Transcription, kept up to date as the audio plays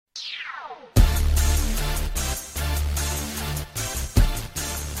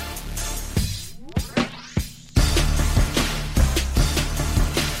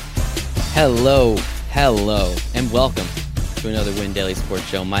Hello, and welcome to another Win Daily Sports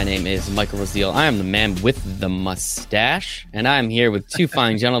Show. My name is Michael Raziel. I am the man with the mustache, and I'm here with two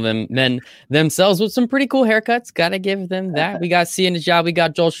fine gentlemen themselves with some pretty cool haircuts. Gotta give them that. We got Sia Najab, we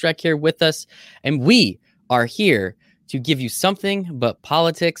got Joel Streck here with us, and we are here to give you something but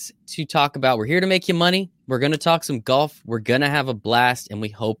politics to talk about. We're here to make you money. We're going to talk some golf. We're going to have a blast, and we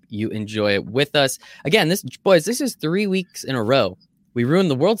hope you enjoy it with us. Again, this is 3 weeks in a row. We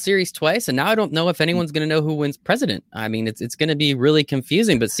ruined the World Series twice, and now I don't know if anyone's going to know who wins president. I mean, it's going to be really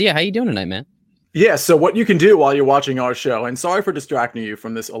confusing. But Sia, how you doing tonight, man? Yeah, so what you can do while you're watching our show, and sorry for distracting you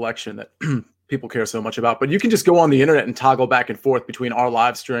from this election that people care so much about, but you can just go on the internet and toggle back and forth between our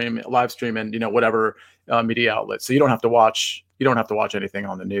live stream and whatever media outlet. So you don't have to watch anything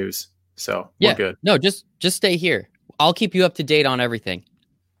on the news. So we're good. No, just stay here. I'll keep you up to date on everything.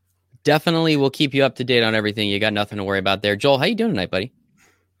 Definitely will keep you up to date on everything. You got nothing to worry about there. Joel, how you doing tonight, buddy?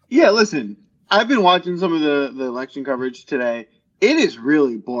 Yeah, listen, I've been watching some of the election coverage today. It is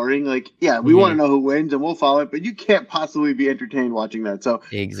really boring. Like, yeah, we want to know who wins and we'll follow it, but you can't possibly be entertained watching that. So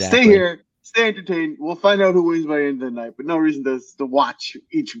Stay here, stay entertained. We'll find out who wins by the end of the night, but no reason to watch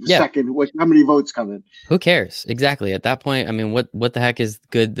each second how many votes come in. Who cares? Exactly. At that point, I mean, what the heck is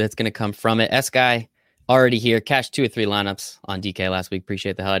good that's going to come from it? S-Guy already here. Cashed 2 or 3 lineups on DK last week.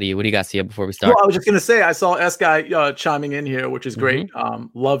 Appreciate the hell out of you. What do you got, Sia, before we start? Well, I was just going to say, I saw S-Guy chiming in here, which is great.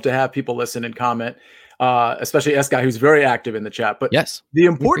 Love to have people listen and comment, especially S-Guy, who's very active in the chat. But yes, the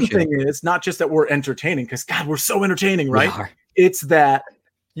important thing is not just that we're entertaining, because, God, we're so entertaining, right? It's that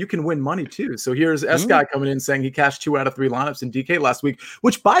you can win money, too. So here's S-Guy coming in saying he cashed 2 out of 3 lineups in DK last week,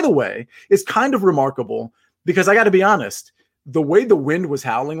 which, by the way, is kind of remarkable because I got to be honest, the way the wind was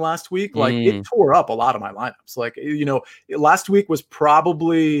howling last week, like it tore up a lot of my lineups. Like, last week was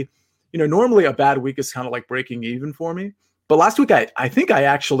probably, normally a bad week is kind of like breaking even for me. But last week, I think I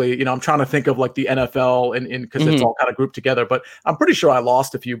actually, I'm trying to think of like the NFL and because it's all kind of grouped together, but I'm pretty sure I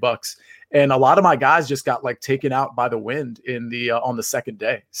lost a few bucks. And a lot of my guys just got like taken out by the wind on the second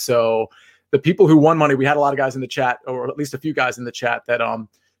day. So the people who won money, we had a lot of guys in the chat, or at least a few guys in the chat that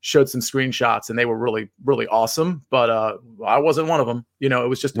showed some screenshots, and they were really, really awesome. But I wasn't one of them. It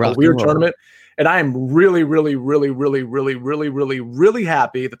was just a weird tournament. And I am really, really, really, really, really, really, really, really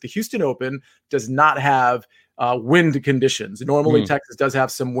happy that the Houston Open does not have wind conditions. Normally, Texas does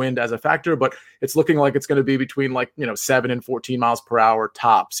have some wind as a factor, but it's looking like it's going to be between 7 and 14 miles per hour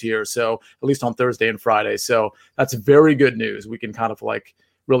tops here. So at least on Thursday and Friday. So that's very good news. We can kind of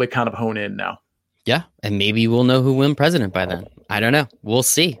really kind of hone in now. Yeah, and maybe we'll know who won president by then. I don't know. We'll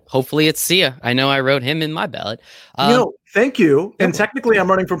see. Hopefully it's Sia. I know I wrote him in my ballot. Thank you. And technically I'm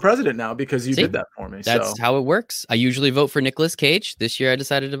running for president now because you did that for me. That's how it works. I usually vote for Nicolas Cage. This year I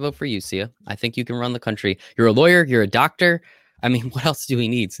decided to vote for you, Sia. I think you can run the country. You're a lawyer. You're a doctor. I mean, what else do we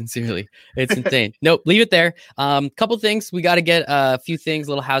need? Sincerely. It's insane. Nope. Leave it there. Couple things. We got to get a few things, a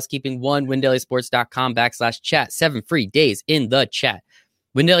little housekeeping. One, windailysports.com/chat. 7 free days in the chat.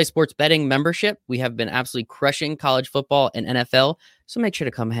 Win Daily Sports Betting membership. We have been absolutely crushing college football and NFL. So make sure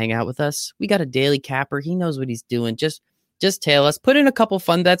to come hang out with us. We got a daily capper. He knows what he's doing. Just tail us. Put in a couple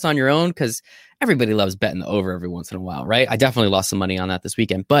fun bets on your own because everybody loves betting the over every once in a while, right? I definitely lost some money on that this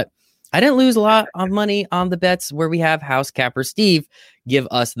weekend, but I didn't lose a lot of money on the bets where we have house capper Steve give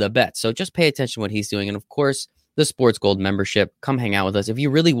us the bets. So just pay attention to what he's doing. And of course, the Sports Gold membership. Come hang out with us. If you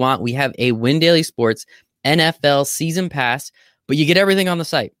really want, we have a Win Daily Sports NFL season pass. But you get everything on the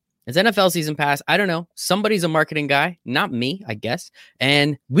site. It's NFL season pass. I don't know. Somebody's a marketing guy, not me, I guess.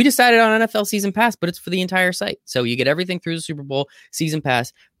 And we decided on NFL season pass, but it's for the entire site. So you get everything through the Super Bowl season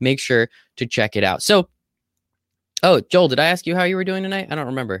pass. Make sure to check it out. So, Joel, did I ask you how you were doing tonight? I don't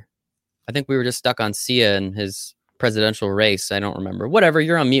remember. I think we were just stuck on Sia and his presidential race. I don't remember. Whatever.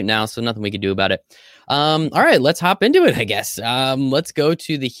 You're on mute now, so nothing we can do about it. All right, let's hop into it, I guess. Let's go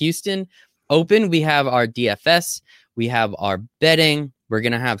to the Houston Open. We have our DFS. We have our betting. We're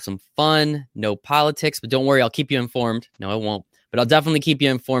going to have some fun, no politics, but don't worry, I'll keep you informed. No, I won't, but I'll definitely keep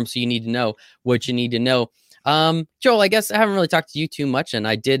you informed. So you need to know what you need to know. Joel, I guess I haven't really talked to you too much. And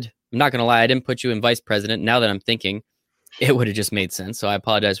I'm not going to lie, I didn't put you in vice president. Now that I'm thinking, it would have just made sense. So I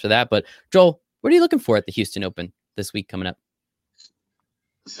apologize for that. But Joel, what are you looking for at the Houston Open this week coming up?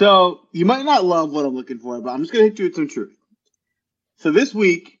 So you might not love what I'm looking for, but I'm just going to hit you with some truth. So this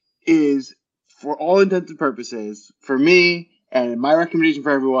week is, for all intents and purposes, for me, and my recommendation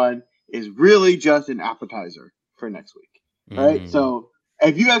for everyone is really just an appetizer for next week, right? So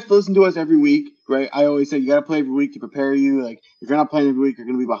if you guys listen to us every week, right, I always say you got to play every week to prepare you. Like, if you're not playing every week, you're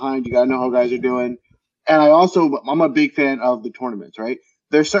going to be behind. You got to know how guys are doing. And I'm a big fan of the tournaments, right?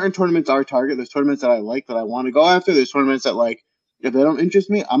 There's certain tournaments I target. There's tournaments that I like that I want to go after. There's tournaments that, If they don't interest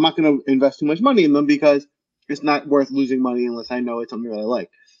me, I'm not going to invest too much money in them because it's not worth losing money unless I know it's something that I like.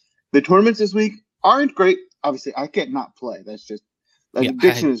 The tournaments this week aren't great. Obviously, I can't not play. That's just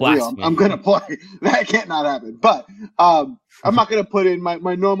addiction is real. I'm going to play. That can't not happen. But I'm not going to put in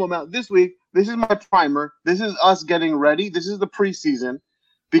my normal amount this week. This is my primer. This is us getting ready. This is the preseason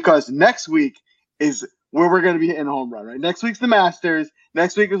because next week is where we're going to be hitting a home run, right? Next week's the Masters.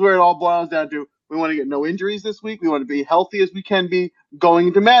 Next week is where it all boils down to. We want to get no injuries this week. We want to be healthy as we can be going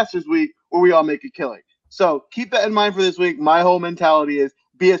into Masters week where we all make a killing. So keep that in mind for this week. My whole mentality is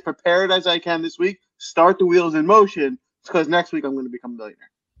be as prepared as I can this week. Start the wheels in motion because next week I'm going to become a millionaire.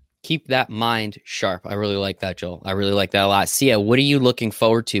 Keep that mind sharp. I really like that, Joel. I really like that a lot. Sia, what are you looking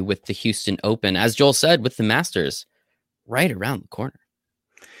forward to with the Houston Open? As Joel said, with the Masters right around the corner.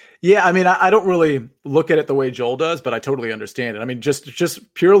 Yeah, I mean, I don't really look at it the way Joel does, but I totally understand it. I mean,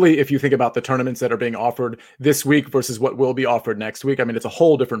 just purely if you think about the tournaments that are being offered this week versus what will be offered next week, I mean, it's a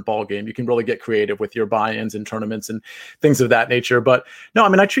whole different ballgame. You can really get creative with your buy-ins and tournaments and things of that nature. But no, I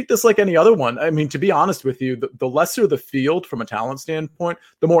mean, I treat this like any other one. I mean, to be honest with you, the lesser the field from a talent standpoint,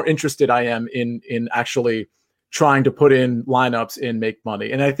 the more interested I am in actually trying to put in lineups and make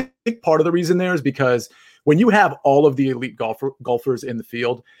money. And I think part of the reason there is because when you have all of the elite golfers in the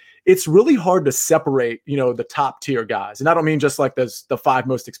field, it's really hard to separate, the top tier guys. And I don't mean just like the 5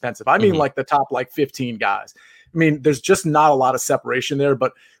 most expensive. I mean like the top 15 guys. I mean, there's just not a lot of separation there.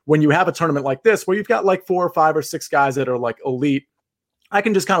 But when you have a tournament like this, where you've got 4 or 5 or 6 guys that are elite, I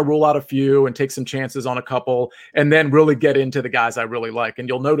can just kind of rule out a few and take some chances on a couple and then really get into the guys I really like. And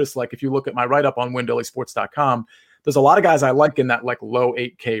you'll notice, if you look at my write-up on WinDailySports.com, there's a lot of guys I like in that low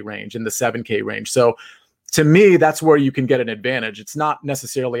 8K range, in the 7K range. So to me, that's where you can get an advantage. It's not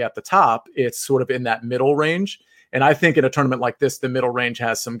necessarily at the top. It's sort of in that middle range. And I think in a tournament like this, the middle range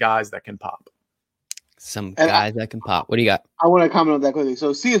has some guys that can pop. That can pop. What do you got? I want to comment on that quickly.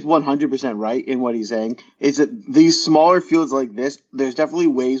 So C is 100% right in what he's saying. Is that these smaller fields like this, there's definitely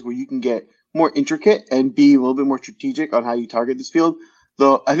ways where you can get more intricate and be a little bit more strategic on how you target this field.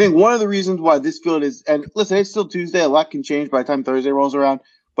 Though I think one of the reasons why this field is, and listen, it's still Tuesday. A lot can change by the time Thursday rolls around.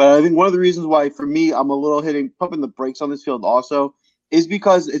 But I think one of the reasons why, for me, I'm a little pumping the brakes on this field also is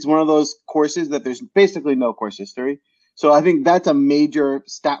because it's one of those courses that there's basically no course history. So I think that's a major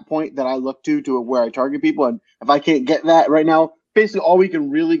stat point that I look to where I target people. And if I can't get that right now, basically all we can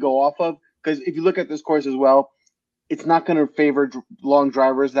really go off of, because if you look at this course as well, it's not going to favor long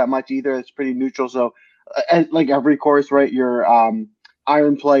drivers that much either. It's pretty neutral. So like every course, right, your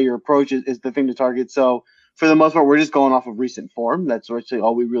iron play, your approach is the thing to target. So for the most part, we're just going off of recent form. That's actually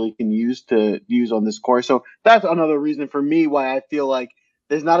all we really can use on this course. So that's another reason for me why I feel like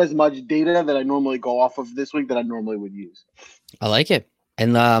there's not as much data that I normally go off of this week that I normally would use. I like it.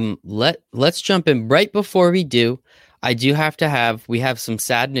 And let's jump in right before we do. We have some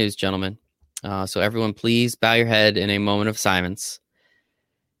sad news, gentlemen. So everyone, please bow your head in a moment of silence.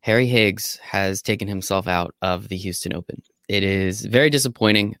 Harry Higgs has taken himself out of the Houston Open. It is very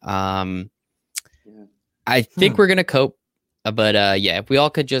disappointing. I think we're going to cope, but if we all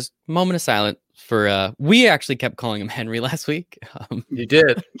could just moment of silence for, we actually kept calling him Henry last week. You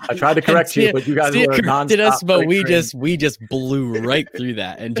did. I tried to correct you, but you guys were corrected us, but we just blew right through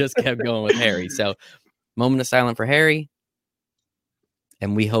that and just kept going with Harry. So moment of silence for Harry.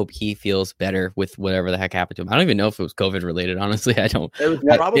 And we hope he feels better with whatever the heck happened to him. I don't even know if it was COVID related. Honestly, I don't. It was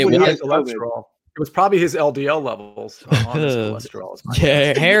probably his cholesterol. It was probably his LDL levels on his cholesterol.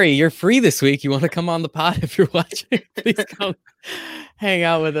 Yeah, Harry, you're free this week. You want to come on the pod if you're watching? Please come hang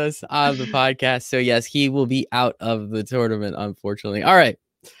out with us on the podcast. So yes, he will be out of the tournament, unfortunately. All right.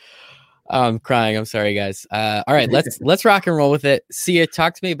 I'm crying. I'm sorry, guys. All right, let's rock and roll with it. Sia,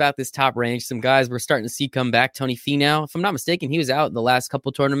 talk to me about this top range. Some guys we're starting to see come back. Tony Finau, if I'm not mistaken, he was out in the last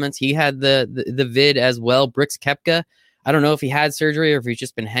couple tournaments. He had the vid as well. Brooks Koepka, I don't know if he had surgery or if he's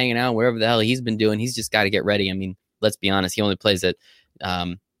just been hanging out wherever the hell he's been doing. He's just got to get ready. I mean, let's be honest. He only plays at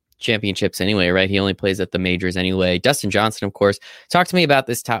championships anyway, right? He only plays at the majors anyway. Dustin Johnson, of course. Talk to me about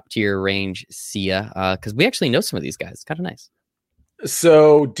this top tier range, Sia, because we actually know some of these guys. It's kind of nice.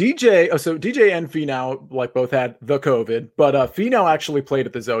 So DJ and Finau both had the COVID, but Finau actually played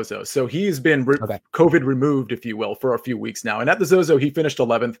at the Zozo. So he's been COVID removed, if you will, for a few weeks now. And at the Zozo, he finished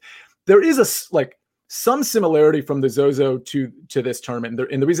 11th. There is some similarity from the Zozo to this tournament.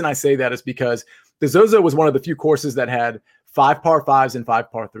 And the reason I say that is because the Zozo was one of the few courses that had 5 par 5s and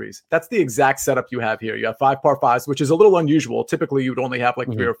 5 par 3s. That's the exact setup you have here. You have 5 par 5s, which is a little unusual. Typically, you'd only have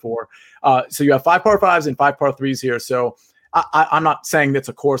 3 or 4. So you have 5 par 5s and 5 par 3s here. So I'm not saying that's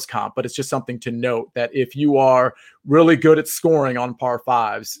a course comp, but it's just something to note that if you are really good at scoring on par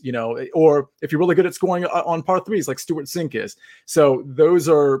fives, you know, or if you're really good at scoring on par threes, like Stuart Sink is. So those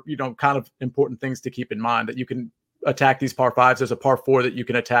are, you know, kind of important things to keep in mind, that you can attack these par fives. There's a par four that you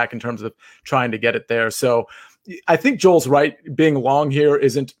can attack in terms of trying to get it there. So I think Joel's right. Being long here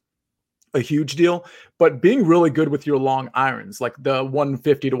isn't a huge deal, but being really good with your long irons, like the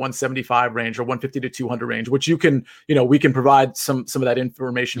 150 to 175 range or 150 to 200 range, which you can, you know, we can provide some of that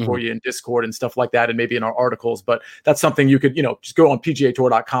information for you in Discord and stuff like that, and maybe in our articles, but that's something you could, you know, just go on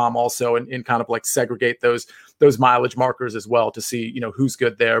PGAtour.com also and kind of like segregate those mileage markers as well to see, you know, who's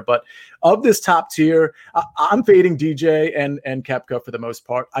good there. But of this top tier, I'm fading DJ and Koepka for the most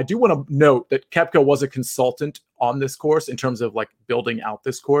part. I do want to note that Koepka was a consultant on this course in terms of like building out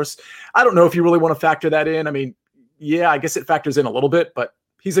this course. I don't know if you really want to factor that in. I mean, yeah, I guess it factors in a little bit, but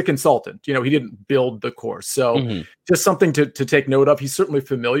he's a consultant. You know, he didn't build the course. So just something to take note of. He's certainly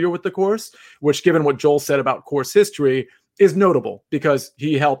familiar with the course, which, given what Joel said about course history, is notable because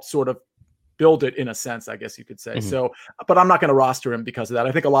he helped sort of build it in a sense, I guess you could say. So, but I'm not going to roster him because of that.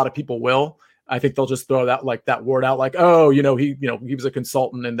 I think a lot of people will. I think they'll just throw that word out like, oh, you know, he was a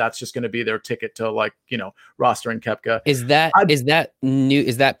consultant and that's just going to be their ticket to, like, you know, rostering Koepka. Is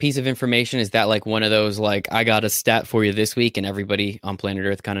that piece of information? Is that like one of those, like, I got a stat for you this week and everybody on planet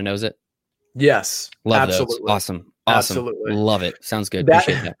Earth kind of knows it? Yes. Love absolutely. Those. Awesome. Absolutely. Love it. Sounds good.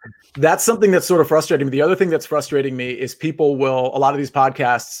 Appreciate that. That's something that's sort of frustrating me. The other thing that's frustrating me is a lot of these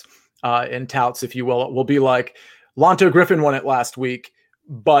podcasts and touts, if you will be like, Lonto Griffin won it last week.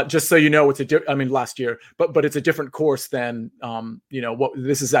 But just so you know, last year, but it's a different course than,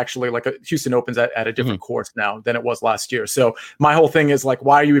 this is actually like a Houston Opens at a different course now than it was last year. So my whole thing is like,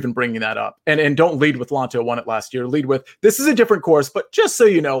 why are you even bringing that up? And don't lead with Lonto won it last year. Lead with, this is a different course, but just so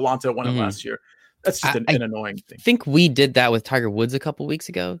you know, Lonto won it last year. That's just an annoying thing. I think we did that with Tiger Woods a couple weeks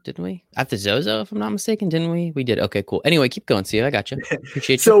ago, didn't we? At the Zozo, if I'm not mistaken, didn't we? We did. Okay, cool. Anyway, keep going, Sia. I got you.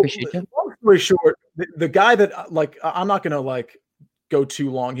 Appreciate you. Long story short, the guy that, like, I'm not going to like go too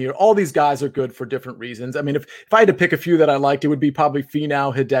long here. All these guys are good for different reasons. I mean, if I had to pick a few that I liked, it would be probably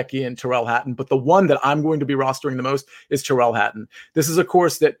Finau, Hideki, and Tyrrell Hatton. But the one that I'm going to be rostering the most is Tyrrell Hatton. This is a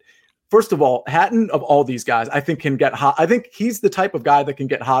course that, first of all, Hatton, of all these guys, I think can get hot. I think he's the type of guy that can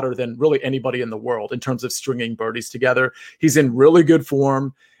get hotter than really anybody in the world in terms of stringing birdies together. He's in really good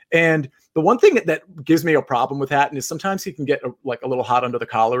form. And the one thing that gives me a problem with Hatton is sometimes he can get a little hot under the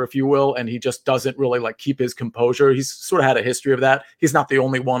collar, if you will, and he just doesn't really like keep his composure. He's sort of had a history of that. He's not the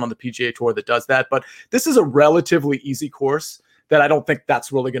only one on the PGA Tour that does that, but this is a relatively easy course that I don't think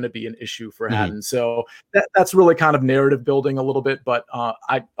that's really going to be an issue for Hatton. So that's really kind of narrative building a little bit. But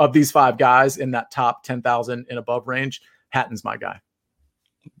of these five guys in that top 10,000 and above range, Hatton's my guy.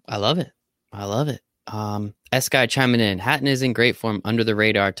 I love it. S guy chiming in. Hatton is in great form, under the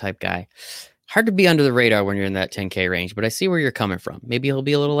radar type guy. Hard to be under the radar when you're in that 10K range, but I see where you're coming from. Maybe he'll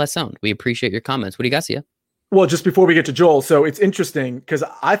be a little less owned. We appreciate your comments. What do you got, Sia? Well, just before we get to Joel, so it's interesting because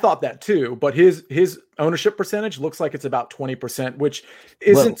I thought that too, but his ownership percentage looks like it's about 20%, which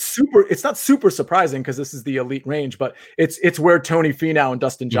isn't super. It's not super surprising because this is the elite range, but it's where Tony Finau and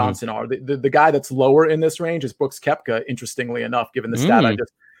Dustin Johnson are. The guy that's lower in this range is Brooks Koepka, interestingly enough, given the stat I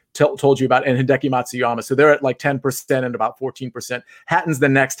just told you about, and Hideki Matsuyama. So they're at like 10% and about 14%. Hatton's the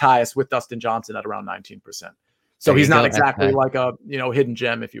next highest with Dustin Johnson at around 19%. So he's not exactly like a, hidden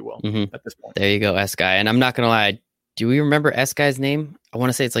gem, if you will, at this point. There you go, S guy. And I'm not going to lie. Do we remember S guy's name? I want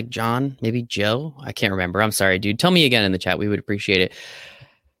to say it's like John, maybe Joe. I can't remember. I'm sorry, dude. Tell me again in the chat. We would appreciate it.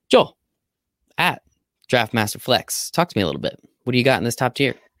 Joel, at Draftmaster Flex, talk to me a little bit. What do you got in this top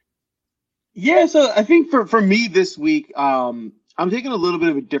tier? Yeah, so I think for me this week, I'm taking a little bit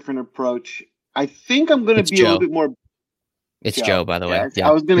of a different approach. I think I'm going to be a little bit more. It's Joe, by the way. Yeah,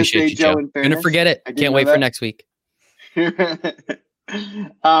 I was going to say Joe. In fairness, I'm going to forget it. Can't wait for next week. I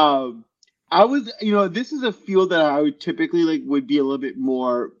was, this is a field that I would typically would be a little bit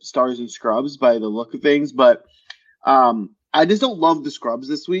more stars and scrubs by the look of things, but I just don't love the scrubs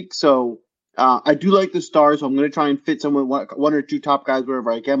this week. So I do like the stars. So I'm going to try and fit someone, one or two top guys wherever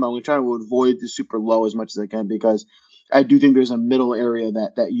I can. But I'm going to try to avoid the super low as much as I can because I do think there's a middle area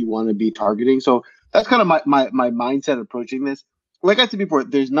that you want to be targeting. So that's kind of my mindset approaching this. Like I said before,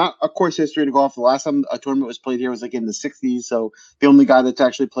 there's not a course history to go off. The last time a tournament was played here was in the 60s. So the only guy that's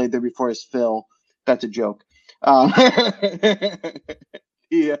actually played there before is Phil. That's a joke.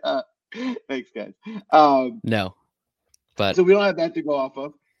 Yeah. Thanks, guys. No. But so we don't have that to go off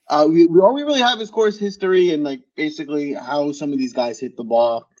of. All we really have is course history and basically how some of these guys hit the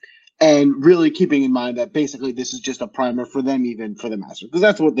ball. and really keeping in mind that basically this is just a primer for them, even for the Masters, because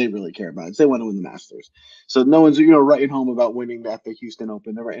that's what they really care about. Is they want to win the Masters. So no one's writing home about winning at the Houston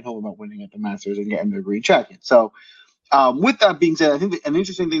Open. They're writing home about winning at the Masters and getting their green jacket. So with that being said, I think an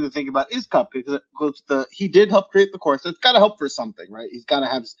interesting thing to think about is Cup, because he did help create the course. It's got to help for something, right? He's got to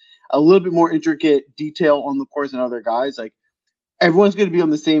have a little bit more intricate detail on the course than other guys. Like, everyone's going to be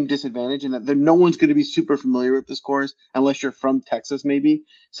on the same disadvantage, and that no one's going to be super familiar with this course unless you're from Texas, maybe.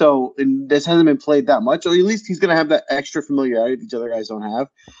 So, and this hasn't been played that much, or at least he's going to have that extra familiarity these other guys don't have.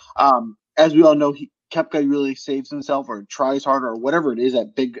 As we all know, Koepka really saves himself or tries harder or whatever it is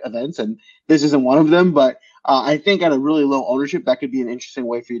at big events, and this isn't one of them. But I think at a really low ownership, that could be an interesting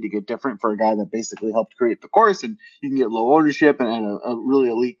way for you to get different for a guy that basically helped create the course, and you can get low ownership and a really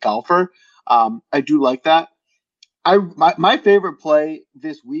elite golfer. I do like that. My favorite play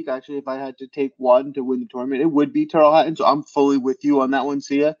this week, actually, if I had to take one to win the tournament, it would be Tyrrell Hatton. So I'm fully with you on that one,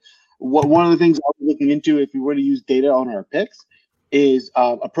 Sia. One of the things I'll be looking into if we were to use data on our picks is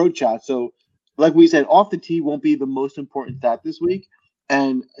approach shots. So, like we said, off the tee won't be the most important stat this week.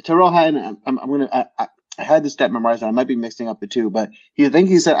 And Tyrrell Hatton, I had the stat memorized. I might be mixing up the two, but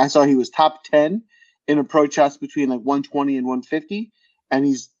I saw he was top 10 in approach shots between like 120 and 150. And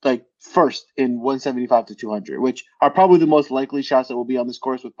he's like first in 175 to 200, which are probably the most likely shots that will be on this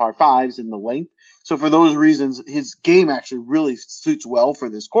course with par fives in the length. So for those reasons, his game actually really suits well for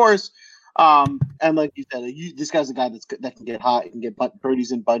this course. And like you said, this guy's a guy that can get hot, he can get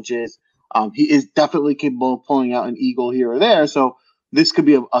birdies in bunches. He is definitely capable of pulling out an eagle here or there. So this could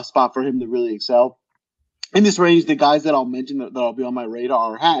be a spot for him to really excel. In this range, the guys that I'll mention that I'll be on my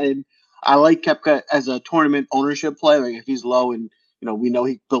radar are Hatton. I like Koepka as a tournament ownership play. Like if he's low and we know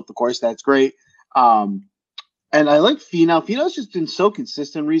he built the course. That's great. And I like Finau. Finau's just been so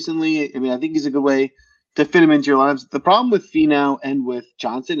consistent recently. I mean, I think he's a good way to fit him into your lineups. The problem with Finau and with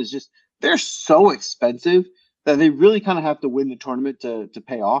Johnson is just they're so expensive that they really kind of have to win the tournament to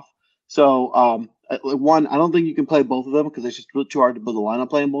pay off. So, I don't think you can play both of them because it's just too hard to build a lineup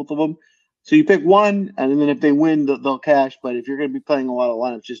playing both of them. So you pick one, and then if they win, they'll cash. But if you're going to be playing a lot of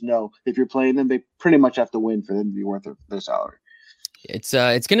lineups, just know if you're playing them, they pretty much have to win for them to be worth their salary. It's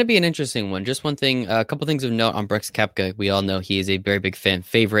going to be an interesting one. Just one thing, a couple things of note on Brooks Koepka. We all know he is a very big fan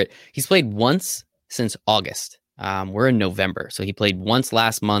favorite. He's played once since August. We're in November, so he played once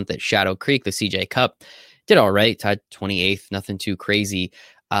last month at Shadow Creek, the CJ Cup. Did all right, tied 28th, nothing too crazy.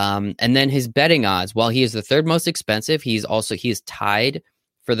 And then his betting odds, while he is the third most expensive, he is tied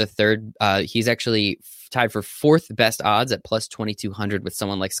for the third. He's actually tied for fourth best odds at plus 2,200 with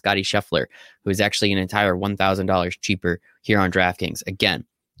someone like Scotty Scheffler, who is actually an entire $1,000 cheaper here on DraftKings. Again,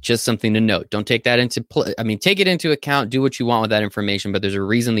 just something to note. Don't take that into take it into account. Do what you want with that information, but there's a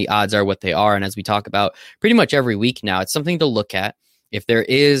reason the odds are what they are. And as we talk about pretty much every week now, it's something to look at. If there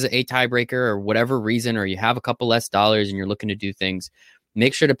is a tiebreaker or whatever reason, or you have a couple less dollars and you're looking to do things,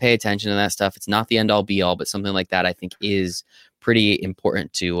 make sure to pay attention to that stuff. It's not the end all be all, but something like that I think is pretty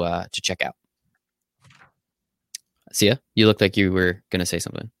important to check out. Sia, you looked like you were going to say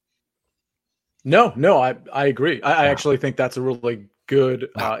something. No, I agree. I actually think that's a really good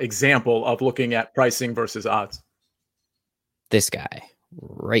example of looking at pricing versus odds. This guy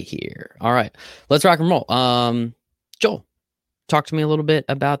right here. All right, let's rock and roll. Joel, talk to me a little bit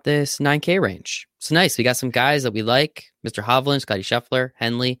about this 9K range. It's nice. We got some guys that we like. Mr. Hovland, Scotty Scheffler,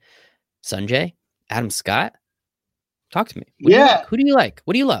 Henley, Sanjay, Adam Scott. Talk to me. Who do you like?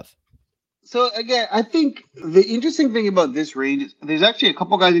 What do you love? So, again, I think the interesting thing about this range is there's actually a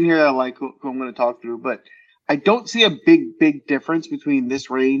couple guys in here that I like who I'm going to talk through, but I don't see a big difference between this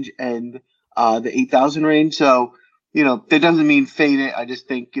range and the 8,000 range. So, that doesn't mean fade it. I just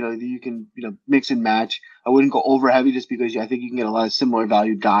think, you can, mix and match. I wouldn't go over heavy just because I think you can get a lot of similar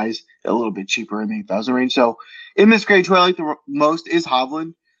valued guys a little bit cheaper in the 8,000 range. So, in this range, who I like the most is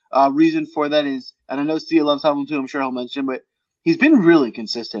Hovland. Reason for that is, and I know Sia loves Hovland too, I'm sure he'll mention, but he's been really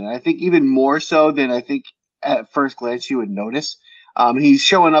consistent. I think even more so than I think at first glance you would notice. He's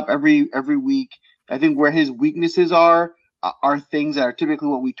showing up every week. I think where his weaknesses are things that are typically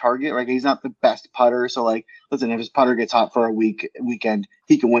what we target. Right? He's not the best putter, so listen, if his putter gets hot for a weekend,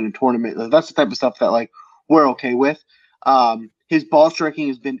 he can win a tournament. That's the type of stuff that we're okay with. His ball striking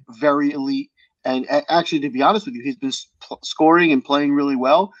has been very elite. And actually, to be honest with you, he's been scoring and playing really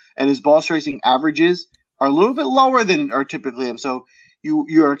well. And his ball striking averages are a little bit lower than are typically him. So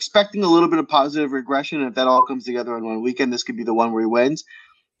you're expecting a little bit of positive regression. And if that all comes together in one weekend, this could be the one where he wins.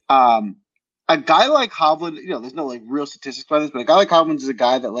 A guy like Hovland, there's no real statistics by this, but a guy like Hovland is a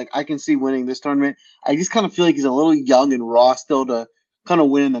guy that I can see winning this tournament. I just kind of feel like he's a little young and raw still to kind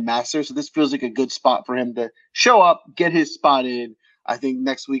of win in the Masters. So this feels like a good spot for him to show up, get his spot in. I think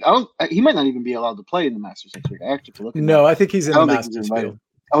next week, he might not even be allowed to play in the Masters next week. I actually have to look at No, that. I think he's in the Masters field.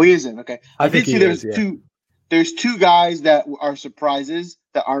 Oh, he is in. Okay. I think did see there's two guys that are surprises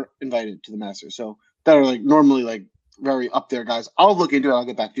that aren't invited to the Masters. So that are like normally like very up there guys. I'll look into it. I'll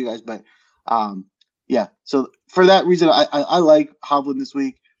get back to you guys. But yeah. So for that reason, I like Hovland this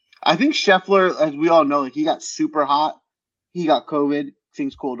week. I think Scheffler, as we all know, like he got super hot. He got COVID.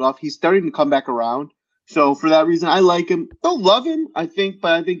 Things cooled off. He's starting to come back around. So for that reason, I like him. Don't love him, I think,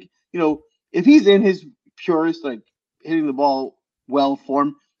 but I think, if he's in his purest, like hitting the ball well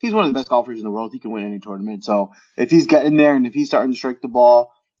form, he's one of the best golfers in the world. He can win any tournament. So if he's getting there and if he's starting to strike the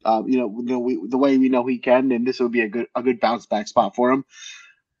ball, the way we know he can, then this would be a good bounce back spot for him.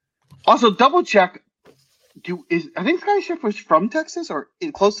 Also, double check. I think Scottie Scheffler's from Texas or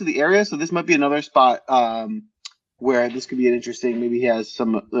close to the area, so this might be another spot where this could be an interesting. Maybe he has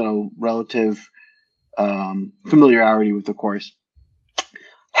some relative familiarity with the course.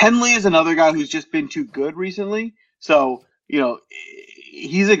 Henley is another guy who's just been too good recently. So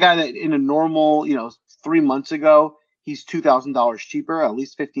he's a guy that in a normal 3 months ago he's $2,000 cheaper, at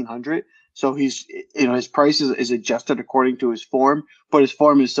least $1,500. So he's his price is adjusted according to his form, but his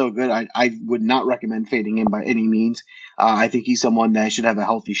form is so good. I would not recommend fading him by any means. I think he's someone that should have a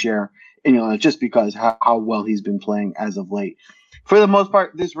healthy share, just because how well he's been playing as of late. For the most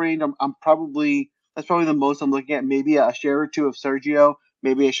part, this range, that's probably the most I'm looking at. Maybe a share or two of Sergio,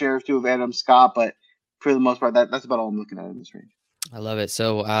 maybe a share or two of Adam Scott, but for the most part, that's about all I'm looking at in this range. I love it.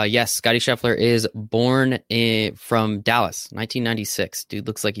 So, yes, Scottie Scheffler is born from Dallas, 1996. Dude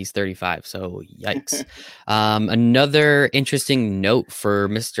looks like he's 35, so yikes. Another interesting note for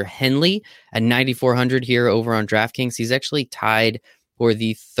Mr. Henley at 9,400 here over on DraftKings. He's actually tied for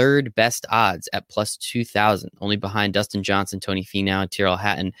the third best odds at plus 2,000, only behind Dustin Johnson, Tony Finau, Tyrrell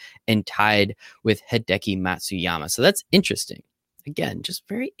Hatton, and tied with Hideki Matsuyama. So that's interesting. Again, just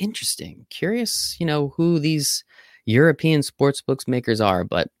very interesting. Curious, who these European sportsbooks makers are,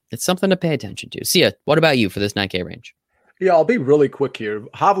 but it's something to pay attention to. Sia, what about you for this 9K range? Yeah, I'll be really quick here.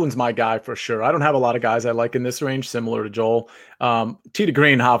 Hovland's my guy for sure. I don't have a lot of guys I like in this range, similar to Joel. Tee to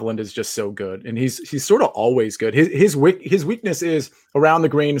green, Hovland is just so good, and he's sort of always good. His weakness is around the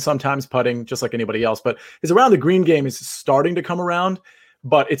green, sometimes putting, just like anybody else. But his around the green game is starting to come around,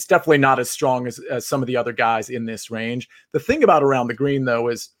 but it's definitely not as strong as some of the other guys in this range. The thing about around the green, though,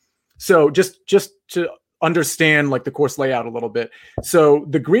 is so just to understand like the course layout a little bit. So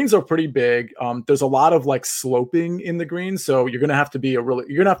the greens are pretty big. There's a lot of like sloping in the greens. So you're going to have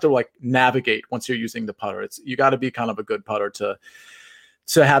to like navigate once you're using the putter. You got to be kind of a good putter to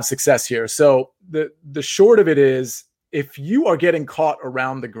have success here. So the short of it is, if you are getting caught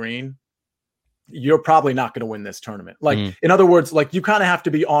around the green, you're probably not going to win this tournament. Like, in other words, like you kind of have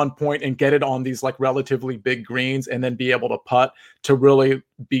to be on point and get it on these like relatively big greens and then be able to putt to really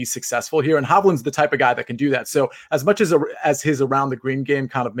be successful here. And Hovland's the type of guy that can do that. So as much as his around the green game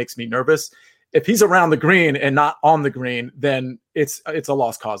kind of makes me nervous, if he's around the green and not on the green, then it's a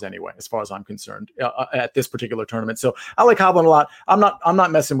lost cause anyway, as far as I'm concerned at this particular tournament. So I like Hovland a lot. I'm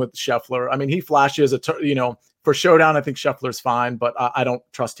not messing with Scheffler. I mean, he flashes for showdown. I think Scheffler's fine, but I don't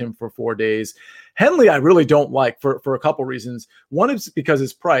trust him for 4 days. Henley, I really don't like for a couple reasons. One is because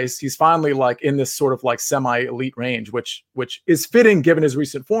his price, he's finally like in this sort of like semi-elite range, which is fitting given his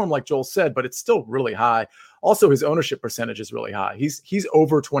recent form, like Joel said, but it's still really high. Also, his ownership percentage is really high. He's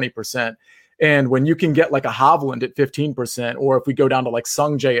over 20%. And when you can get like a Hovland at 15%, or if we go down to like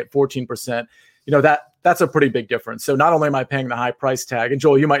Sung Jae at 14%, that's a pretty big difference. So not only am I paying the high price tag, and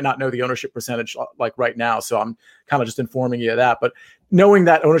Joel, you might not know the ownership percentage like right now, so I'm kind of just informing you of that, but knowing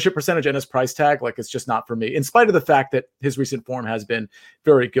that ownership percentage and his price tag, like it's just not for me, in spite of the fact that his recent form has been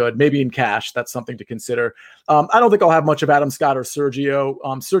very good. Maybe in cash, that's something to consider. I don't think I'll have much of Adam Scott or Sergio.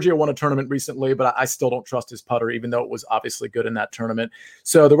 Sergio won a tournament recently, but I still don't trust his putter, even though it was obviously good in that tournament.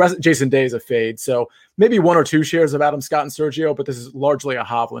 So the rest, Jason Day is a fade. So maybe 1 or 2 shares of Adam Scott and Sergio, but this is largely a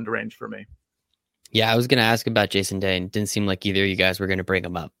Hovland range for me. Yeah, I was going to ask about Jason Day, and it didn't seem like either of you guys were going to bring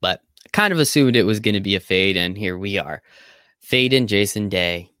him up, but I kind of assumed it was going to be a fade, and here we are. Fade in Jason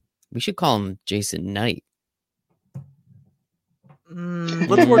Day. We should call him Jason Knight.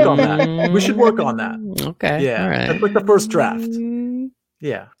 Let's work on that. We should work on that. Okay. Yeah. All right. That's like the first draft.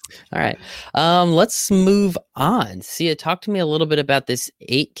 Yeah. All right. Let's move on. Sia, talk to me a little bit about this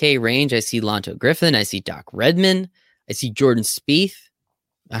 8K range. I see Lonto Griffin. I see Doc Redman. I see Jordan Spieth.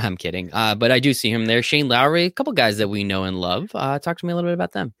 I'm kidding. But I do see him there. Shane Lowry, a couple guys that we know and love. Talk to me a little bit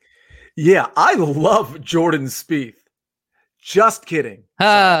about them. Yeah, I love Jordan Spieth. Just kidding.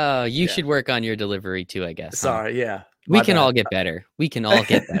 Oh, you should work on your delivery too, I guess. Sorry, yeah. We can all get better. We can all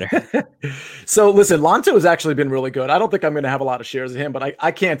get better. So listen, Lonto has actually been really good. I don't think I'm going to have a lot of shares of him, but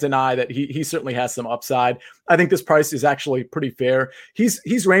I can't deny that he certainly has some upside. I think this price is actually pretty fair.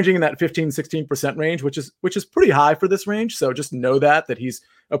 He's ranging in that 15-16% range, which is pretty high for this range. So just know that he's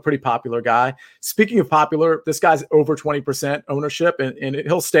a pretty popular guy. Speaking of popular, this guy's over 20% ownership, and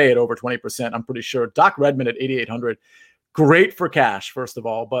he'll stay at over 20%. I'm pretty sure. Doc Redman at 8,800, great for cash, first of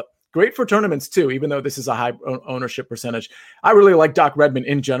all, but great for tournaments too, even though this is a high ownership percentage. I really like Doc Redman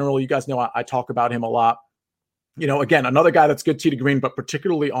in general. You guys know I talk about him a lot. Again, another guy that's good tee to green, but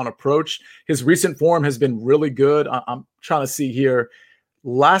particularly on approach. His recent form has been really good. I'm trying to see here.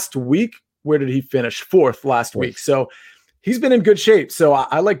 Last week, where did he finish? Fourth last week. So he's been in good shape. So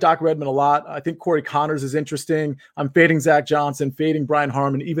I like Doc Redman a lot. I think Corey Connors is interesting. I'm fading Zach Johnson, fading Brian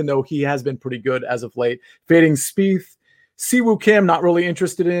Harmon, even though he has been pretty good as of late. Fading Spieth. Siwoo Kim, not really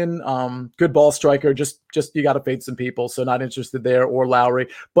interested in. Good ball striker. Just you got to fade some people, so not interested there, or Lowry.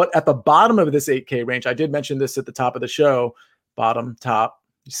 But at the bottom of this 8K range, I did mention this at the top of the show. Bottom, top.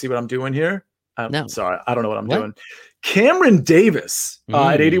 You see what I'm doing here? No. Sorry, I don't know what I'm doing. Cameron Davis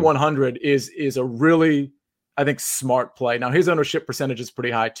at 8,100 is a really, I think, smart play. Now, his ownership percentage is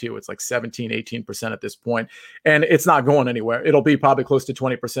pretty high too. It's like 17-18% at this point, and it's not going anywhere. It'll be probably close to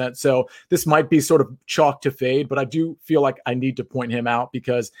 20%. So this might be sort of chalk to fade, but I do feel like I need to point him out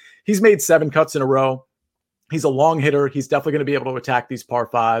because he's made 7 cuts in a row. He's a long hitter. He's definitely going to be able to attack these par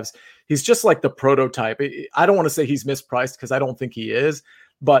fives. He's just like the prototype. I don't want to say he's mispriced because I don't think he is,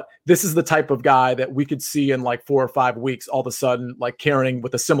 but this is the type of guy that we could see in like 4 or 5 weeks, all of a sudden, like carrying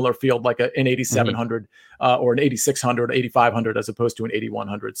with a similar field, like an 8,700 or an 8,600, 8,500, as opposed to an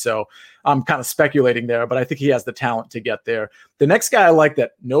 8,100. So I'm kind of speculating there, but I think he has the talent to get there. The next guy I like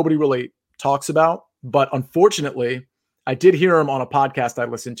that nobody really talks about, but unfortunately, I did hear him on a podcast I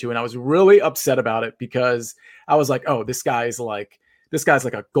listened to, and I was really upset about it because I was like, oh, this guy's like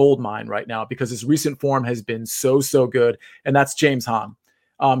a gold mine right now because his recent form has been so good, and that's James Hahn.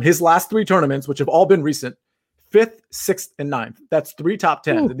 His last 3 tournaments, which have all been recent, 5th, 6th, and 9th. That's 3 top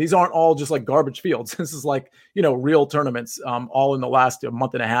 10s. And these aren't all just like garbage fields. This is like, real tournaments, all in the last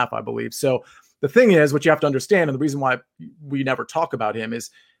month and a half, I believe. So the thing is, what you have to understand, and the reason why we never talk about him is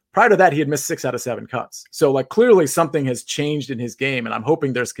prior to that, he had missed 6 out of 7 cuts. So like clearly something has changed in his game, and I'm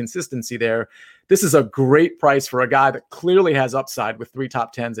hoping there's consistency there. This is a great price for a guy that clearly has upside with 3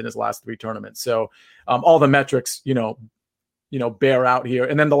 top 10s in his last 3 tournaments. So all the metrics, bear out here.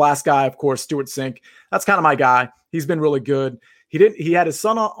 And then the last guy, of course, Stuart Sink. That's kind of my guy. He's been really good. He had his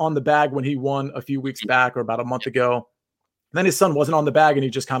son on the bag when he won a few weeks back or about a month ago. Then his son wasn't on the bag and he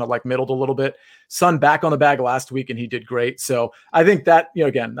just kind of like middled a little bit. Son back on the bag last week and he did great. So I think that,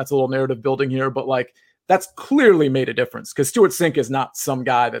 again, that's a little narrative building here, but like that's clearly made a difference because Stuart Sink is not some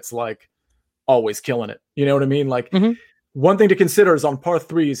guy that's like always killing it. You know what I mean? Like one thing to consider is on par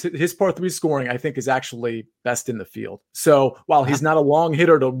 3s, his par 3 scoring, I think, is actually best in the field. So while he's not a long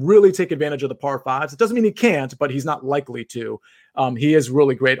hitter to really take advantage of the par 5s, it doesn't mean he can't, but he's not likely to. He is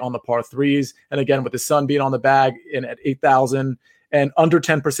really great on the par 3s. And again, with his son being on the bag and at 8,000 and under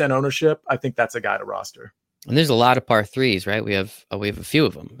 10% ownership, I think that's a guy to roster. And there's a lot of par 3s, right? We have a few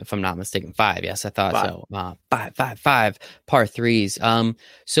of them, if I'm not mistaken. 5. Yes, I thought 5. So. 5 par 3s.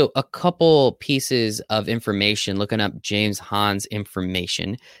 So a couple pieces of information, looking up James Hahn's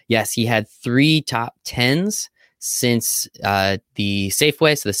information. Yes, he had 3 top 10s since the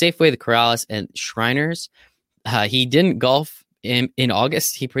Safeway. So the Safeway, the Corrales, and Shriners. He didn't golf in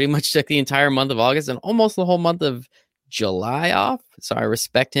August. He pretty much took the entire month of August and almost the whole month of July off. So I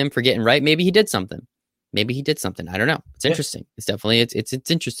respect him for getting right. Maybe he did something. I don't know. It's interesting. It's definitely,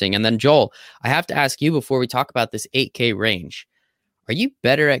 it's interesting. And then Joel, I have to ask you before we talk about this 8K range, are you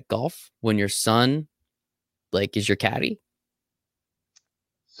better at golf when your son is your caddy?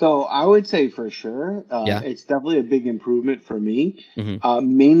 So I would say for sure, it's definitely a big improvement for me,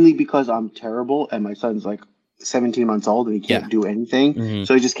 mainly because I'm terrible and my son's like 17 months old and he can't do anything.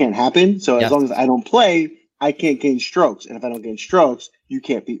 So it just can't happen. So as long as I don't play, I can't gain strokes. And if I don't gain strokes, you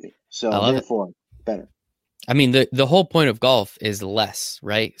can't beat me. So therefore, better. I mean, the whole point of golf is less,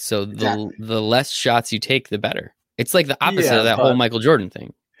 right? So the less shots you take, the better. It's like the opposite of that whole Michael Jordan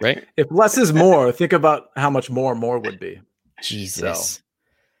thing, right? If less is more, think about how much more would be. Jesus. So.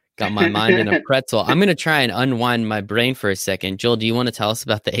 Got my mind in a pretzel. I'm going to try and unwind my brain for a second. Joel, do you want to tell us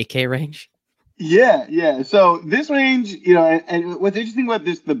about the 8K range? Yeah. So this range, and what's interesting about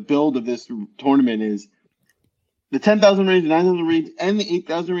the build of this tournament is the 10,000 range, the 9,000 range, and the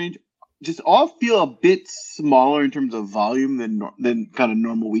 8,000 range just all feel a bit smaller in terms of volume than kind of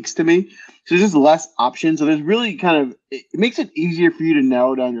normal weeks to me. So there's just less options. So there's really it makes it easier for you to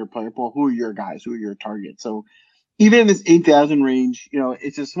narrow down your player pool. Who are your guys? Who are your targets? So even in this 8,000 range,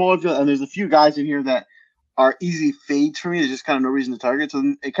 it's a smaller field, and there's a few guys in here that are easy fades for me. There's just kind of no reason to target.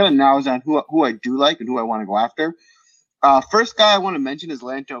 So it kind of narrows down who I do like and who I want to go after. First guy I want to mention is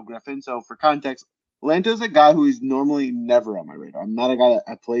Lanto Griffin. So for context, Lanto's a guy who is normally never on my radar. I'm not a guy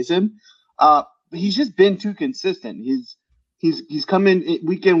that plays him. He's just been too consistent. He's come in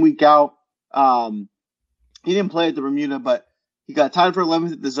week in, week out. He didn't play at the Bermuda, but he got tied for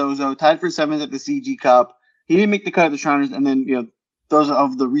 11th at the Zozo, tied for 7th at the CG Cup. He didn't make the cut at the Shriners, and then those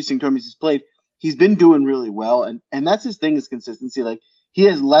of the recent tournaments he's played, he's been doing really well, and that's his thing is consistency. Like he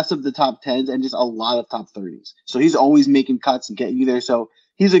has less of the top 10s and just a lot of top 30s. So he's always making cuts and getting you there. So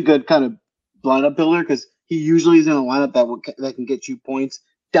he's a good kind of lineup builder because he usually is in a lineup that can get you points.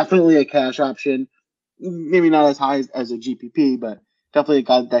 Definitely a cash option. Maybe not as high as a GPP, but definitely a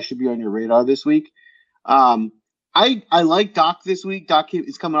guy that should be on your radar this week. I like Doc this week. Doc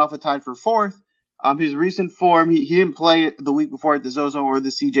is coming off a tied for 4th. His recent form, he didn't play the week before at the Zozo or the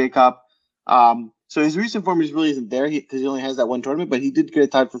CJ Cup. So his recent form really isn't there because he only has that one tournament, but he did get a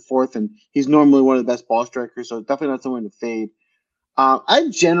tied for 4th, and he's normally one of the best ball strikers, so definitely not someone to fade. I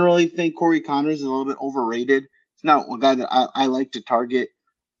generally think Corey Connors is a little bit overrated. It's not a guy that I like to target.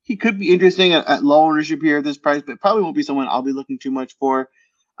 He could be interesting at low ownership here at this price, but probably won't be someone I'll be looking too much for.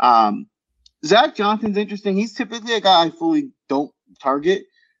 Zach Johnson's interesting. He's typically a guy I fully don't target,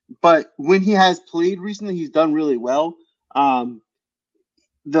 but when he has played recently, he's done really well. He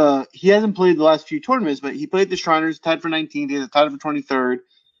hasn't played the last few tournaments, but he played the Shriners, tied for 19th, he has a tied for 23rd.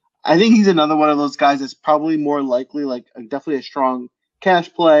 I think he's another one of those guys that's probably more likely, definitely a strong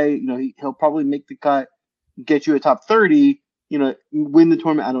cash play. He'll probably make the cut, get you a top 30, win the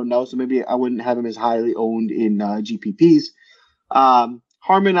tournament. I don't know. So maybe I wouldn't have him as highly owned in GPPs.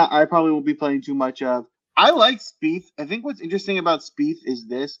 Harmon, I probably won't be playing too much of. I like Spieth. I think what's interesting about Spieth is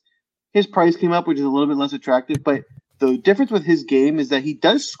his price came up, which is a little bit less attractive, but the difference with his game is that he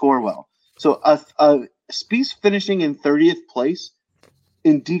does score well. So Spieth finishing in 30th place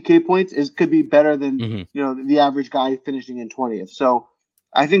in DK points could be better than the average guy finishing in 20th. So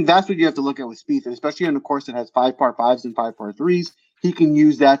I think that's what you have to look at with Spieth, and especially on a course that has 5 par 5s and 5 par 3s. He can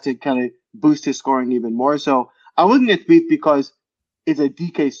use that to kind of boost his scoring even more. So I'm looking at Spieth because it's a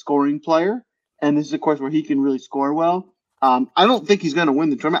DK scoring player, and this is a course where he can really score well. I don't think he's going to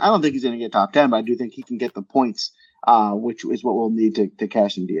win the tournament. I don't think he's going to get top 10, but I do think he can get the points, which is what we'll need to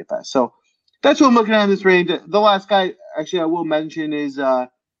cash in DFS. So that's what I'm looking at in this range. The last guy, actually, I will mention is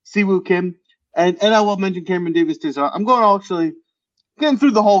Siwoo Kim, and I will mention Cameron Davis too. So I'm going getting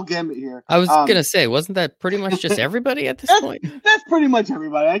through the whole gamut here. I was going to say, wasn't that pretty much just everybody at this point? That's pretty much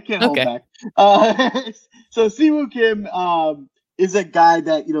everybody. I can't hold back. So Siwoo Kim is a guy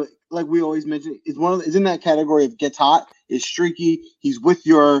that, like we always mention, is in that category of gets hot, is streaky. He's with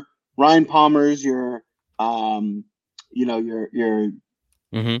your Ryan Palmers, your Domins,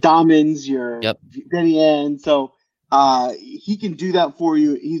 your Denny Ann. So he can do that for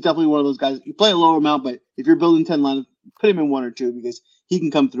you. He's definitely one of those guys. You play a lower amount, but if you're building 10 lineups, put him in 1 or 2 because he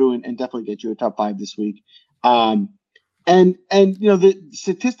can come through and definitely get you a top 5 this week. And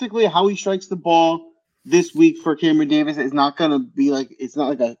statistically, how he strikes the ball this week for Cameron Davis is not going to be it's not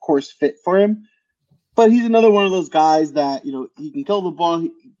like a course fit for him. But he's another one of those guys that, he can kill the ball.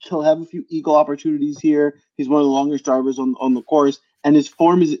 He'll have a few eagle opportunities here. He's one of the longest drivers on the course. And his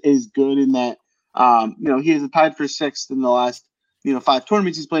form is good in that, he has a tied for 6th in the last, 5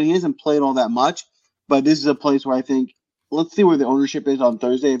 tournaments he's played. He hasn't played all that much, but this is a place where I think, let's see where the ownership is on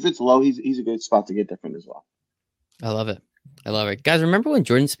Thursday. If it's low, he's a good spot to get different as well. I love it. Guys, remember when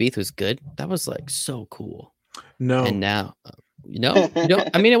Jordan Spieth was good? That was so cool. No. And now,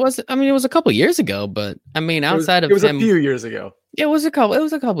 it was a couple years ago, but outside of it was him, a few years ago. It was a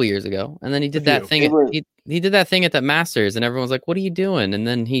couple years ago. And then he did that thing. He did that thing at the Masters, and everyone's like, "What are you doing?" And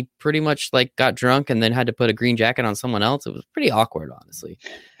then he pretty much got drunk and then had to put a green jacket on someone else. It was pretty awkward, honestly.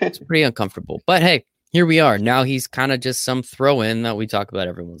 It's pretty uncomfortable. But hey, here we are. Now he's kind of just some throw-in that we talk about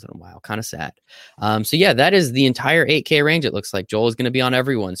every once in a while. Kind of sad. So yeah, that is the entire 8K range. It looks like Joel is going to be on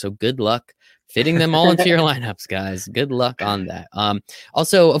everyone. So good luck fitting them all into your lineups, guys. Good luck on that.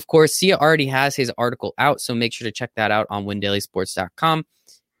 Also, of course, Sia already has his article out, so make sure to check that out on windailysports.com.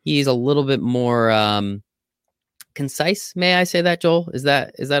 He's a little bit more concise. May I say that, Joel? Is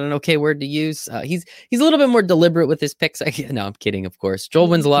that an okay word to use? He's a little bit more deliberate with his picks. No, I'm kidding, of course. Joel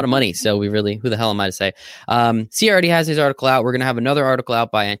wins a lot of money, so who the hell am I to say? Sia already has his article out. We're going to have another article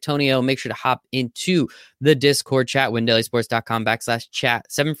out by Antonio. Make sure to hop into the Discord chat, windailysports.com/chat.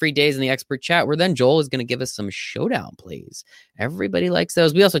 7 free days in the expert chat, where then Joel is going to give us some showdown plays. Everybody likes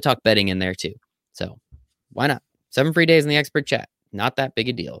those. We also talk betting in there too. So why not? 7 free days in the expert chat. not that big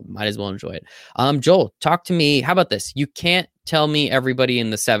a deal. Might as well enjoy it. Joel, talk to me. How about this? You can't tell me everybody in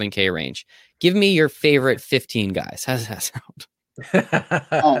the 7K range. Give me your favorite 15 guys. How does that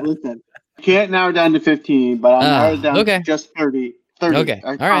sound? Listen, I can't narrow down to 15, but I'll narrow it down to just 30. 30. Okay.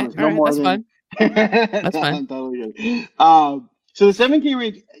 All right. That's fine. That's fine. Totally good. So the 7K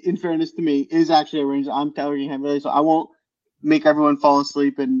range, in fairness to me, is actually a range I'm targeting heavily. So I won't make everyone fall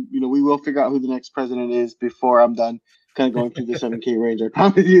asleep, and we will figure out who the next president is before I'm done kind of going through the 7K range. I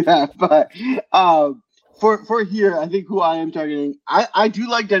promise you that. But for here, I think who I am targeting, I do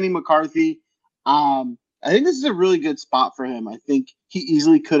like Denny McCarthy. I think this is a really good spot for him. I think he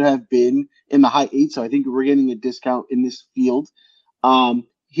easily could have been in the high 8, so I think we're getting a discount in this field.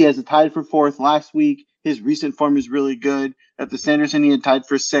 He has a tied for 4th last week. His recent form is really good. At the Sanderson, he had tied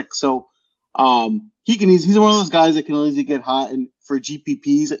for 6th. So he's one of those guys that can easily get hot. And for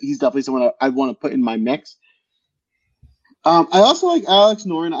GPPs, he's definitely someone I want to put in my mix. I also like Alex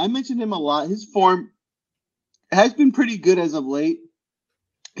Noren. I mentioned him a lot. His form has been pretty good as of late.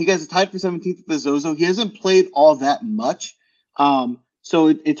 He has a tied for 17th at the Zozo. He hasn't played all that much. So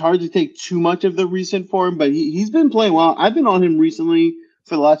it's hard to take too much of the recent form, but he's been playing well. I've been on him recently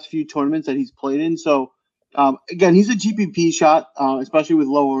for the last few tournaments that he's played in. So, again, he's a GPP shot, especially with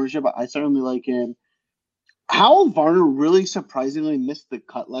low ownership. I certainly like him. Howell Varner really surprisingly missed the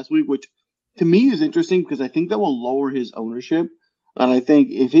cut last week, which to me is interesting because I think that will lower his ownership. And I think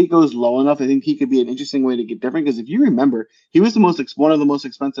if he goes low enough, I think he could be an interesting way to get different. Because if you remember, he was one of the most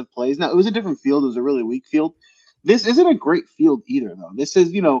expensive plays. Now, it was a different field. It was a really weak field. This isn't a great field either, though. This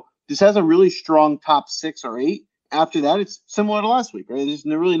is, this has a really strong top 6 or 8. After that, it's similar to last week, right? There's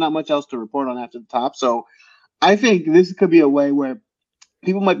really not much else to report on after the top. So I think this could be a way where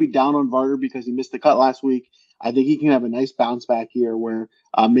people might be down on Varner because he missed the cut last week. I think he can have a nice bounce back here where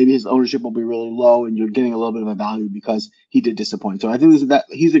maybe his ownership will be really low and you're getting a little bit of a value because he did disappoint. So I think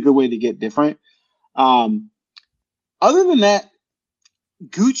he's a good way to get different. Other than that,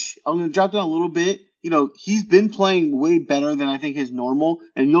 Gooch, I'm going to drop down a little bit. He's been playing way better than I think his normal,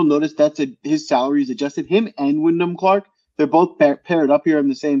 and you'll notice his salary is adjusted. Him and Wyndham Clark, they're both paired up here in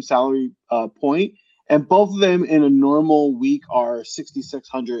the same salary point, and both of them in a normal week are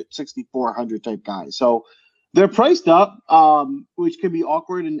 6,600, 6,400 type guys. So they're priced up, which can be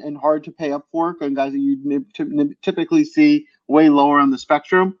awkward and hard to pay up for guys that you typically see way lower on the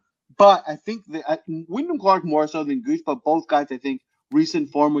spectrum. But I think that Wyndham Clark more so than Gooch, but both guys I think recent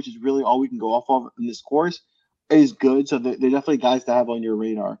form, which is really all we can go off of in this course, is good. So they're definitely guys to have on your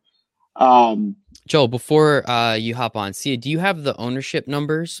radar. Joel, before you hop on, do you have the ownership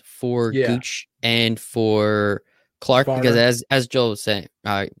numbers for Gooch and for Clark? Varner. Because as Joel was saying,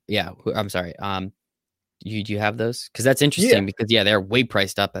 I'm sorry. Do you have those? Because that's interesting because they're way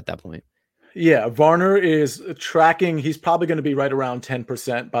priced up at that point. Yeah, Varner is tracking. He's probably going to be right around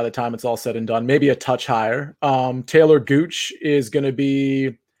 10% by the time it's all said and done, maybe a touch higher. Taylor Gooch is going to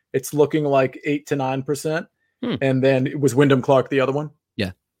be, it's looking like 8 to 9%. And then it was Wyndham Clark, the other one.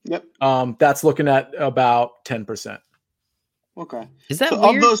 Yeah. Yep. That's looking at about 10%. Okay. Is that so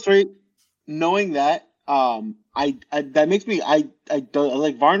weird? Of those three, knowing that, that makes me I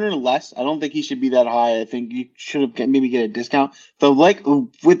like Varner less. I don't think he should be that high. I think you should have maybe get a discount. So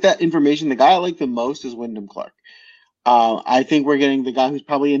with that information, the guy I like the most is Wyndham Clark. I think we're getting the guy who's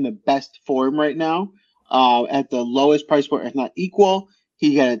probably in the best form right now at the lowest price point, if not equal.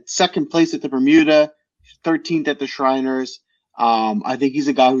 He got second place at the Bermuda, 13th at the Shriners. I think he's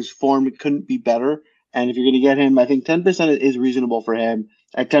a guy whose form couldn't be better. And if you're going to get him, I think 10% is reasonable for him.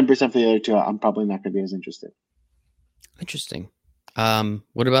 At 10% for the other two, I'm probably not going to be as interested. Interesting.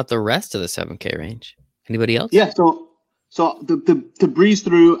 What about the rest of the 7K range? Anybody else? Yeah. So to breeze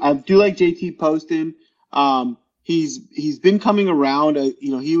through, I do like JT Poston. He's been coming around.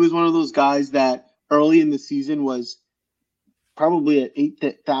 He was one of those guys that early in the season was probably at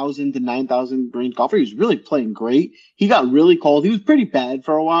 8,000 to 9,000 range golfer. He was really playing great. He got really cold. He was pretty bad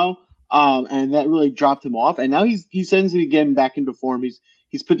for a while. And that really dropped him off. And now he seems to be getting back into form.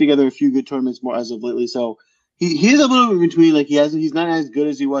 He's put together a few good tournaments more as of lately. So he's a little bit between. Like he's not as good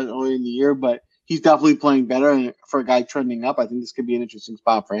as he was earlier in the year, but he's definitely playing better. And for a guy trending up, I think this could be an interesting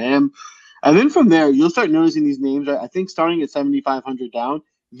spot for him. And then from there, you'll start noticing these names. Right? I think starting at 7,500 down,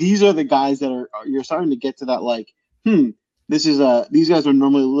 these are the guys that you're starting to get to that this is these guys are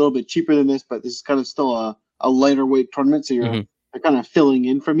normally a little bit cheaper than this, but this is kind of still a lighter weight tournament. So you're kind of filling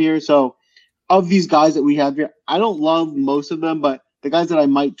in from here. So of these guys that we have here, I don't love most of them, but the guys that I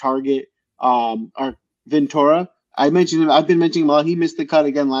might target are Ventura. I've been mentioning him a lot. He missed the cut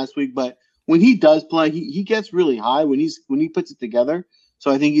again last week, but when he does play, he gets really high when he puts it together.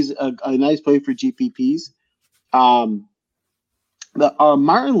 So I think he's a nice play for GPPs.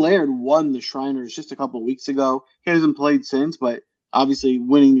 Martin Laird won the Shriners just a couple of weeks ago. He hasn't played since, but obviously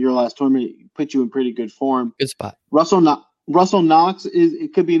winning your last tournament put you in pretty good form. Good spot. Russell Knox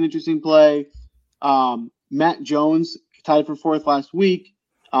it could be an interesting play. Matt Jones tied for fourth last week,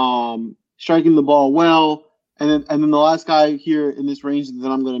 striking the ball well. And then the last guy here in this range that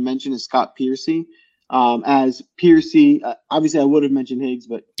I'm going to mention is Scott Piercy. As Piercy, obviously I would have mentioned Higgs,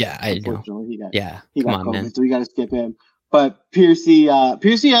 but unfortunately he got COVID, man. So we got to skip him. But Piercy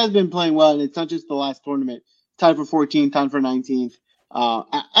has been playing well, and it's not just the last tournament. Tied for 14th, tied for 19th.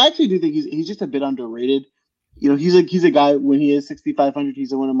 I actually do think he's just a bit underrated. He's a guy when he is 6,500.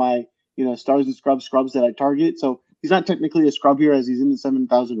 He's one of my stars and scrubs that I target. So he's not technically a scrub here as he's in the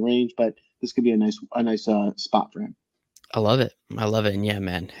 7,000 range, but this could be a nice spot for him. I love it. And yeah,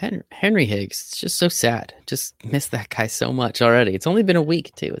 man, Henry Higgs, it's just so sad. Just miss that guy so much already. It's only been a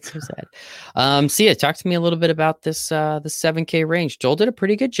week too. It's so sad. Sia, talk to me a little bit about this, the 7K range. Joel did a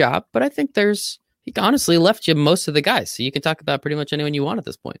pretty good job, but I think he honestly left you most of the guys. So you can talk about pretty much anyone you want at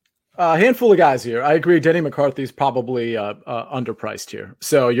this point. A handful of guys here. I agree. Denny McCarthy's probably underpriced here.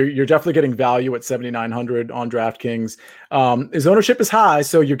 So you're definitely getting value at 7,900 on DraftKings. His ownership is high.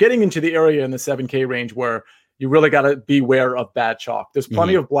 So you're getting into the area in the 7K range where you really got to beware of bad chalk. There's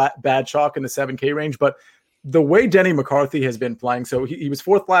plenty of bad chalk in the 7K range, but the way Denny McCarthy has been playing, so he was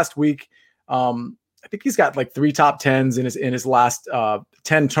fourth last week. I think he's got like 3 top 10s in his last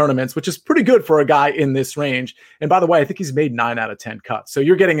 10 tournaments, which is pretty good for a guy in this range. And by the way, I think he's made 9 out of 10 cuts. So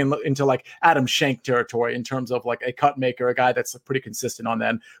you're getting into like Adam Schenk territory in terms of like a cut maker, a guy that's pretty consistent on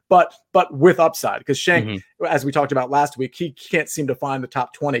that, but with upside, because Schenk, as we talked about last week, he can't seem to find the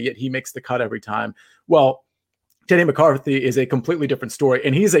top 20, yet he makes the cut every time. Well, Denny McCarthy is a completely different story,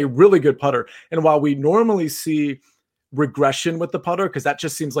 and he's a really good putter. And while we normally see regression with the putter, because that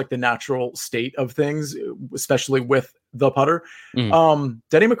just seems like the natural state of things, especially with the putter,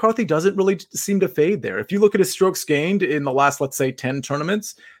 Denny McCarthy doesn't really seem to fade there. If you look at his strokes gained in the last, let's say, 10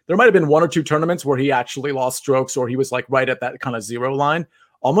 tournaments, there might have been 1 or 2 tournaments where he actually lost strokes, or he was like right at that kind of 0 line.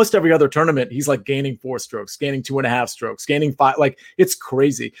 Almost every other tournament, he's like gaining 4 strokes, gaining 2.5 strokes, gaining 5. Like, it's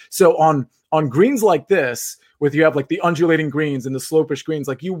crazy. So on greens like this, with you have like the undulating greens and the slopish greens,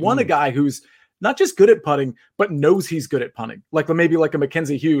 like you want a guy who's not just good at putting, but knows he's good at putting. Like maybe like a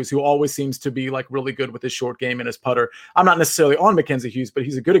Mackenzie Hughes, who always seems to be like really good with his short game and his putter. I'm not necessarily on Mackenzie Hughes, but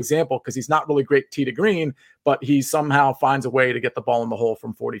he's a good example because he's not really great tee to green, but he somehow finds a way to get the ball in the hole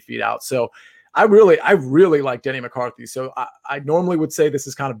from 40 feet out. So I really like Denny McCarthy. So I normally would say this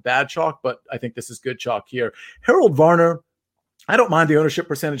is kind of bad chalk, but I think this is good chalk here. Harold Varner, I don't mind the ownership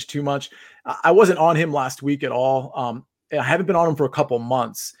percentage too much. I wasn't on him last week at all. I haven't been on him for a couple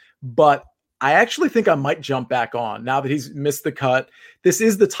months, but I actually think I might jump back on now that he's missed the cut. This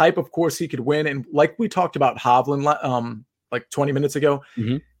is the type of course he could win. And like we talked about Hovland like 20 minutes ago,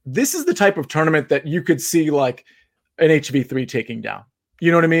 this is the type of tournament that you could see like an HV3 taking down. You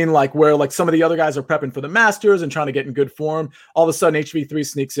know what I mean? Like where like some of the other guys are prepping for the Masters and trying to get in good form. All of a sudden HV3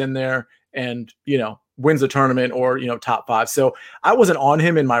 sneaks in there and, wins a tournament or, top 5. So I wasn't on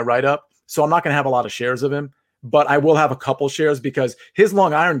him in my write-up, so I'm not going to have a lot of shares of him, but I will have a couple shares because his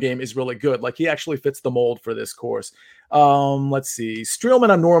long iron game is really good. Like he actually fits the mold for this course. Let's see. Streelman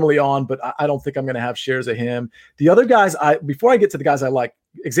I'm normally on, but I don't think I'm going to have shares of him. The other guys, before I get to the guys I like,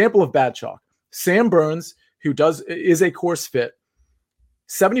 example of bad chalk, Sam Burns, who is a course fit,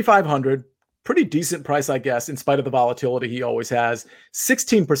 7,500, pretty decent price, I guess, in spite of the volatility he always has,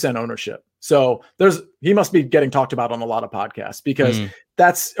 16% ownership. So he must be getting talked about on a lot of podcasts because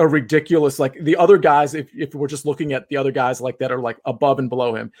that's a ridiculous, like the other guys, if we're just looking at the other guys like that are like above and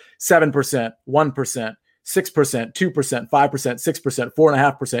below him, 7%, 1%, 6%, 2%, 5%, 6%,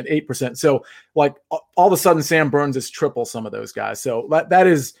 4.5%, 8%. So like all of a sudden Sam Burns is triple some of those guys. So that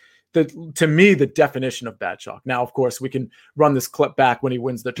is to me, the definition of bad chalk. Now, of course, we can run this clip back when he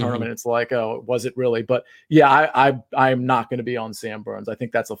wins the tournament. It's like, oh, was it really? But yeah, I'm not going to be on Sam Burns. I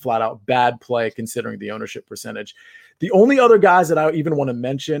think that's a flat out bad play considering the ownership percentage. The only other guys that I even want to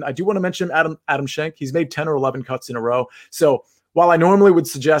mention, I do want to mention Adam Schenk. He's made 10 or 11 cuts in a row. So while I normally would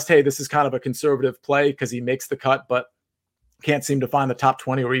suggest, hey, this is kind of a conservative play because he makes the cut, but can't seem to find the top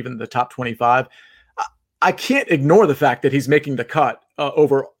 20 or even the top 25, I can't ignore the fact that he's making the cut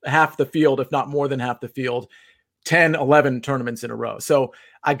over half the field, if not more than half the field, 10, 11 tournaments in a row. So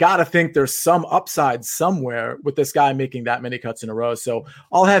I got to think there's some upside somewhere with this guy making that many cuts in a row. So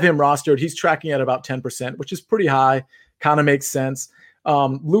I'll have him rostered. He's tracking at about 10%, which is pretty high. Kind of makes sense.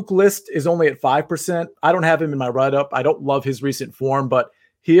 Luke List is only at 5%. I don't have him in my write-up. I don't love his recent form, but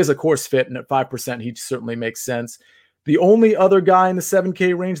he is a course fit, and at 5%, he certainly makes sense. The only other guy in the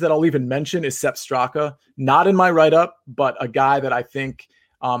 7K range that I'll even mention is Sepp Straka. Not in my write-up, but a guy that I think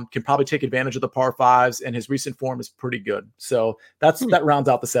can probably take advantage of the par fives, and his recent form is pretty good. So that rounds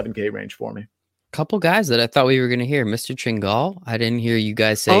out the 7K range for me. Couple guys that I thought we were going to hear. Mr. Tringal. I didn't hear you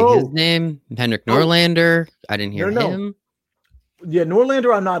guys say his name. Henrik Norlander. I didn't hear him. Yeah,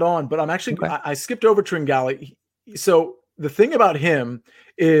 Norlander I'm not on, but I'm actually I skipped over Tringali. So the thing about him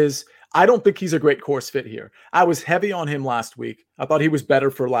is I don't think he's a great course fit here. I was heavy on him last week. I thought he was better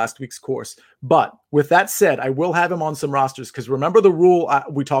for last week's course. But with that said, I will have him on some rosters because remember the rule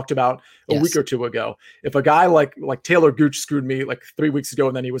we talked about a week or two ago. If a guy like Taylor Gooch screwed me like 3 weeks ago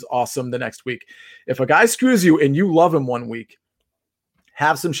and then he was awesome the next week. If a guy screws you and you love him 1 week,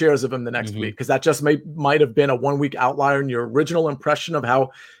 have some shares of him the next week because that just might have been a 1 week outlier in your original impression of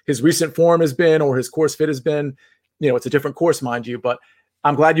how his recent form has been or his course fit has been. It's a different course, mind you, but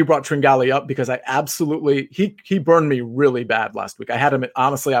I'm glad you brought Tringali up because I absolutely he burned me really bad last week. I had him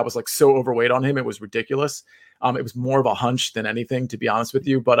honestly, I was like so overweight on him, it was ridiculous. It was more of a hunch than anything, to be honest with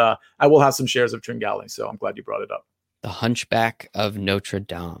you. But I will have some shares of Tringali, so I'm glad you brought it up. The Hunchback of Notre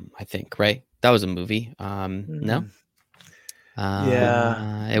Dame, I think, right? That was a movie. No.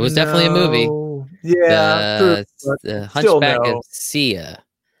 It was definitely a movie. Yeah, the Hunchback of Sia.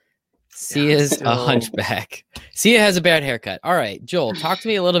 Sia's a hunchback. Sia has a bad haircut. All right, Joel, talk to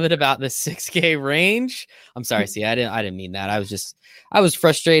me a little bit about the 6K range. I'm sorry, Sia, I didn't mean that. I was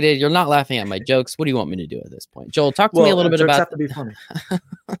frustrated. You're not laughing at my jokes. What do you want me to do at this point? Joel, talk to me a little bit about. Have to be funny.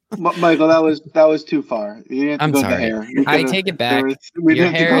 Michael, that was too far. I'm sorry. I take it back. Your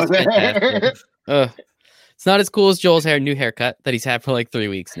hair is fantastic. It's not as cool as Joel's new haircut that he's had for like 3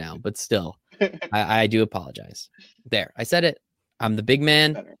 weeks now, but still, I do apologize. There, I said it. I'm the big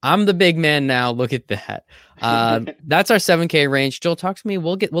man. I'm the big man now. Look at that. That's our 7K range. Joel, talk to me.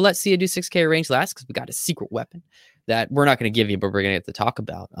 We'll let Sia do 6K range last because we got a secret weapon that we're not going to give you, but we're going to have to talk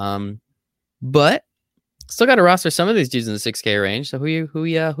about. But still got to roster some of these dudes in the 6K range. So who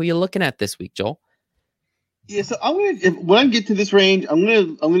you looking at this week, Joel? Yeah, so when I get to this range, I'm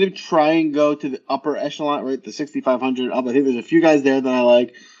gonna try and go to the upper echelon, right? The 6,500. I think there's a few guys there that I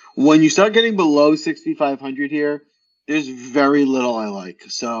like. When you start getting below 6,500 here, there's very little I like.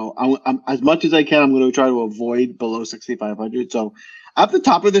 So I'm as much as I can, I'm going to try to avoid below 6,500. So at the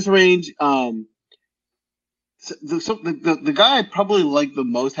top of this range, the guy I probably like the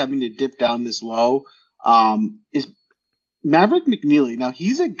most having to dip down this low is Maverick McNeely. Now,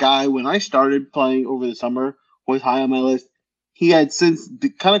 he's a guy, when I started playing over the summer, was high on my list. He had since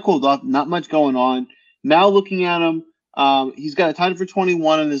kind of cooled off, not much going on. Now looking at him, he's got a tied for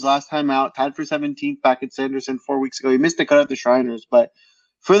 21 in his last time out, tied for 17th back at Sanderson 4 weeks ago. He missed the cut at the Shriners, but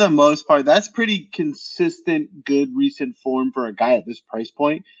for the most part, that's pretty consistent, good recent form for a guy at this price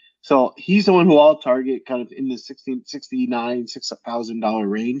point. So he's the one who I'll target kind of in the $6,000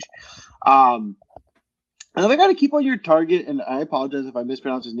 range. Another guy to keep on your target, and I apologize if I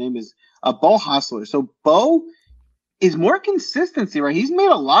mispronounce his name, is Bo Hostler. So Bo is more consistency, right? He's made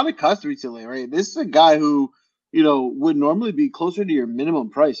a lot of cuts recently, right? This is a guy who, would normally be closer to your minimum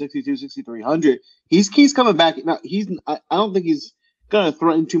price, 62, 6,300. He's coming back. Now, I don't think he's going to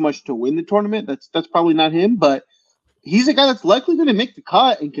threaten too much to win the tournament. That's probably not him, but he's a guy that's likely going to make the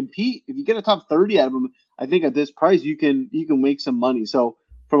cut and compete. If you get a top 30 out of him, I think at this price, you can make some money. So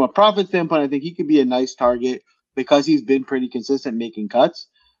from a profit standpoint, I think he could be a nice target because he's been pretty consistent making cuts.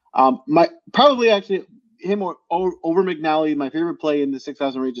 Probably actually him or over McNally. My favorite play in the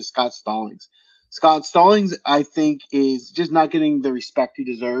 6,000 range is Scott Stallings. Scott Stallings, I think, is just not getting the respect he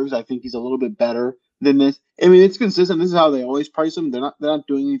deserves. I think he's a little bit better than this. I mean, it's consistent. This is how they always price him. They're not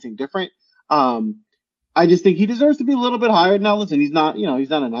doing anything different. I just think he deserves to be a little bit higher. Now, listen, he's not a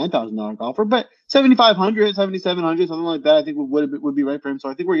 $9,000 golfer, but 7,500, 7,700, something like that, I think would be right for him. So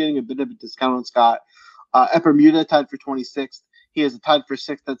I think we're getting a bit of a discount on Scott. At Bermuda, tied for 26th. He has a tied for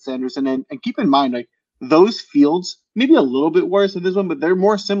 6th at Sanderson. And keep in mind, like, those fields, maybe a little bit worse than this one, but they're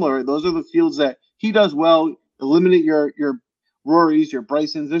more similar. Those are the fields that he does well. Eliminate your Rorys, your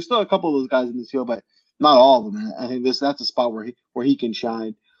Brysons. There's still a couple of those guys in this field, but not all of them. I think that's a spot where he can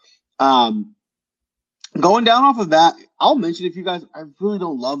shine. Going down off of that, I'll mention if you guys, I really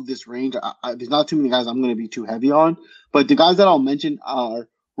don't love this range. There's not too many guys I'm going to be too heavy on, but the guys that I'll mention are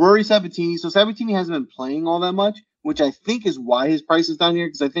Rory Sabatini. So Sabatini hasn't been playing all that much, which I think is why his price is down here.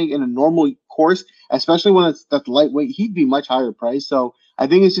 Because I think in a normal course, especially when that's lightweight, he'd be much higher price. So I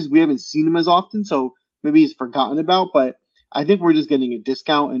think it's just we haven't seen him as often, so maybe he's forgotten about. But I think we're just getting a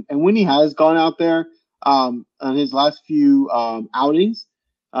discount. And when he has gone out there on his last few outings,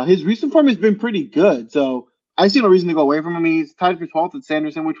 his recent form has been pretty good. So I see no reason to go away from him. He's tied for 12th at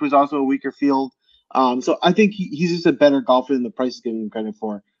Sanderson, which was also a weaker field. So I think he's just a better golfer than the price is giving him credit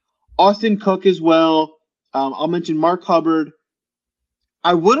for. Austin Cook as well. I'll mention Mark Hubbard.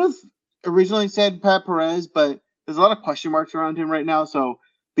 I would have originally said Pat Perez, but there's a lot of question marks around him right now. So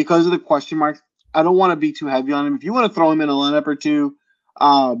because of the question marks, I don't want to be too heavy on him. If you want to throw him in a lineup or two,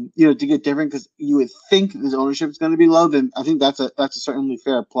 to get different, because you would think his ownership is going to be low, then I think that's a certainly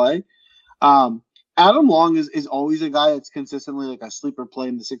fair play. Adam Long is always a guy that's consistently like a sleeper play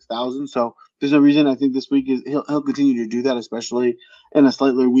in the 6,000. So there's no reason I think this week he'll continue to do that, especially in a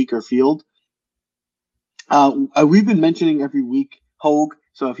slightly weaker field. We've been mentioning every week Hogue.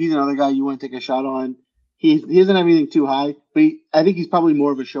 So if he's another guy you want to take a shot on, he doesn't have anything too high, but I think he's probably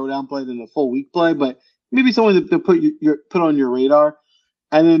more of a showdown play than a full week play, but maybe someone to put on your radar.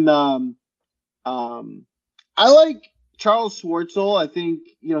 And then I like Charles Schwartzel. I think,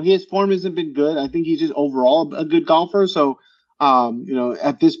 his form hasn't been good. I think he's just overall a good golfer. So,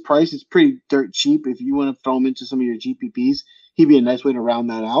 at this price, it's pretty dirt cheap. If you want to throw him into some of your GPPs, he'd be a nice way to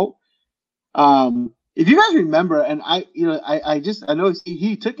round that out. If you guys remember, and I know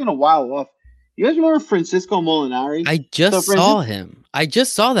he took in a while off. You guys remember Francisco Molinari? I just saw him. I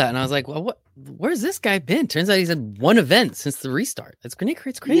just saw that, and I was like, well, where's this guy been? Turns out he's had one event since the restart. It's crazy.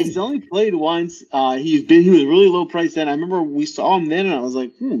 Yeah, he's only played once. He was really low price then. I remember we saw him then, and I was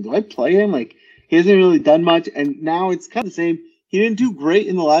like, do I play him? Like, he hasn't really done much, and now it's kind of the same. He didn't do great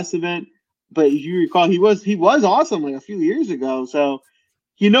in the last event, but if you recall, he was awesome like a few years ago. So,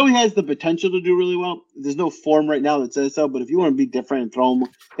 he has the potential to do really well. There's no form right now that says so, but if you want to be different and throw him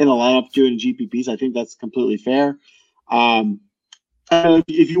in a lineup during GPPs, I think that's completely fair.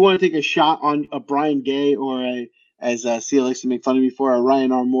 If you want to take a shot on a Brian Gay or as Sia likes to make fun of me for, a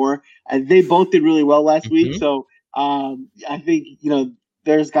Ryan R. Moore, they both did really well last week. So I think,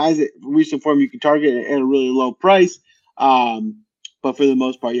 there's guys that recent form you can target at a really low price. But for the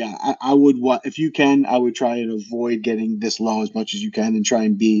most part, yeah, I would if you can, I would try and avoid getting this low as much as you can and try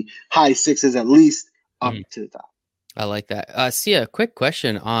and be high sixes at least up to the top. I like that. Sia, quick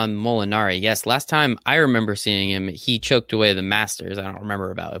question on Molinari. Yes, last time I remember seeing him, he choked away the Masters. I don't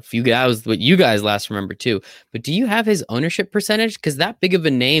remember about what you guys last remember too. But do you have his ownership percentage? Because that big of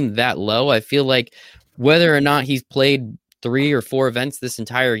a name that low, I feel like whether or not he's played 3 or 4 events this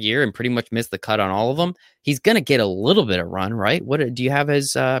entire year and pretty much missed the cut on all of them, he's going to get a little bit of run, right? What do you have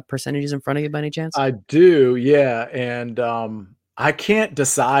his percentages in front of you by any chance? I do, yeah. And I can't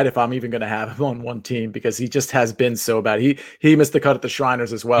decide if I'm even going to have him on one team because he just has been so bad. He missed the cut at the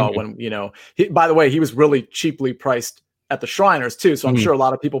Shriners as well. When by the way, he was really cheaply priced at the Shriners too. So I'm sure a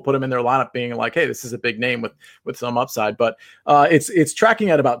lot of people put him in their lineup being like, hey, this is a big name with some upside, but it's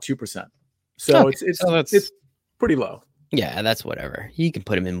tracking at about 2%. So it's pretty low. Yeah, that's whatever. You can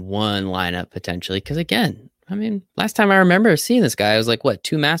put him in one lineup potentially. Because again, I mean, last time I remember seeing this guy, it was like,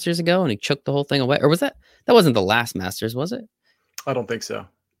 2 Masters ago, and he choked the whole thing away. Or was that wasn't the last Masters, was it? I don't think so.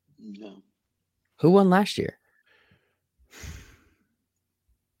 No. Who won last year?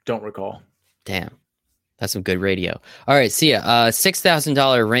 Don't recall. Damn. That's some good radio. All right, Sia,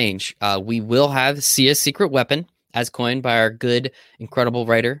 $6,000 range. We will have Sia's secret weapon as coined by our good, incredible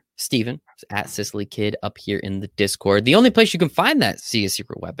writer, Steven, at Sicily Kid up here in the Discord. The only place you can find that Sia's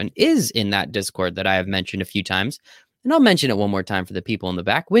secret weapon is in that Discord that I have mentioned a few times. And I'll mention it one more time for the people in the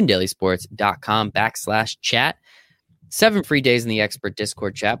back, windailysports.com/chat. 7 free days in the expert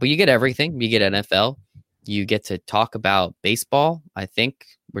Discord chat, but you get everything. You get NFL. You get to talk about baseball. I think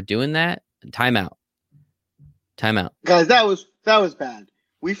we're doing that. Timeout. Guys, that was bad.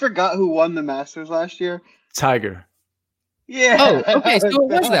 We forgot who won the Masters last year. Tiger. Yeah. Oh, okay. So it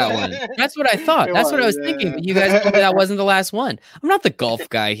was that one. That's what I thought. That's what I was thinking. But you guys told me that wasn't the last one. I'm not the golf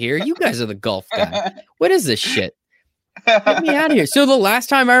guy here. You guys are the golf guy. What is this shit? Get me out of here. So the last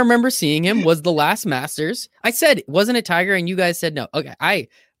time I remember seeing him was the last Masters. I said, wasn't it Tiger? And you guys said no. Okay.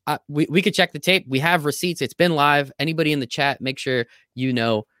 We could check the tape. We have receipts. It's been live. Anybody in the chat, make sure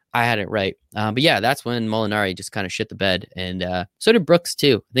I had it right. But yeah, that's when Molinari just kind of shit the bed. And so did Brooks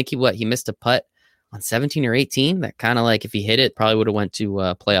too. I think he missed a putt on 17 or 18. That kind of like, if he hit it, probably would have went to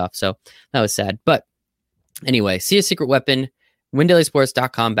playoff. So that was sad. But anyway, see a secret weapon,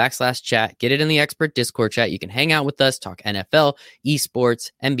 windailysports.com/chat. Get it in the expert Discord chat. You can hang out with us, talk NFL,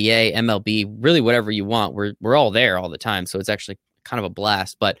 esports, NBA, MLB, really whatever you want. We're all there all the time. So it's actually kind of a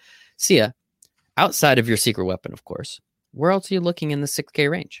blast. But Sia, outside of your secret weapon, of course, where else are you looking in the 6K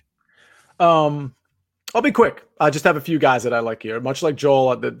range? I'll be quick. I just have a few guys that I like here. Much like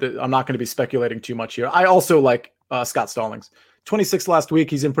Joel, I'm not going to be speculating too much here. I also like Scott Stallings. 26 last week.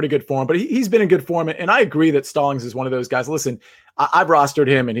 He's in pretty good form, but he's been in good form. And I agree that Stallings is one of those guys. Listen, I've rostered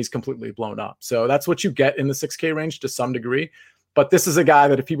him and he's completely blown up. So that's what you get in the 6K range to some degree. But this is a guy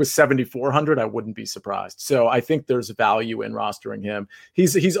that if he was 7,400, I wouldn't be surprised. So I think there's value in rostering him.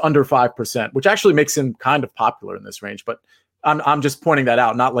 He's under 5%, which actually makes him kind of popular in this range. But I'm just pointing that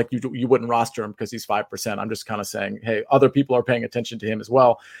out, not like you wouldn't roster him because he's 5%. I'm just kind of saying, hey, other people are paying attention to him as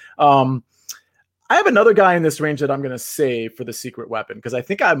well. I have another guy in this range that I'm going to save for the secret weapon because I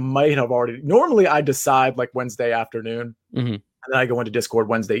think I might have already. Normally, I decide like Wednesday afternoon. Mm-hmm. And then I go into Discord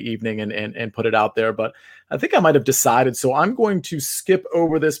Wednesday evening and put it out there. But I think I might have decided. So I'm going to skip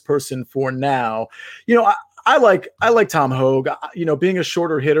over this person for now. I like Tom Hogue. Being a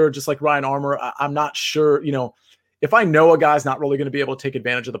shorter hitter, just like Ryan Armour, I'm not sure. If I know a guy's not really going to be able to take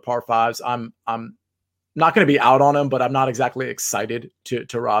advantage of the par fives, I'm not going to be out on him, but I'm not exactly excited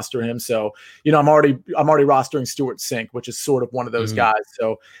to roster him. So, I'm already rostering Stuart Sink, which is sort of one of those guys.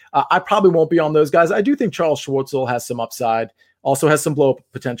 So I probably won't be on those guys. I do think Charles Schwartzel has some upside. Also has some blow up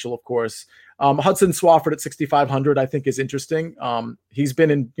potential, of course. Hudson Swafford at 6,500, I think is interesting. He's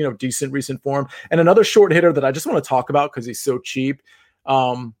been in, decent recent form. And another short hitter that I just want to talk about because he's so cheap.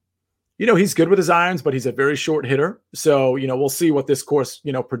 He's good with his irons, but he's a very short hitter. So, we'll see what this course,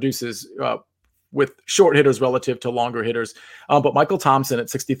 produces with short hitters relative to longer hitters. But Michael Thompson at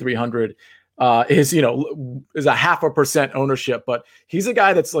 6,300 is a 0.5% ownership, but he's a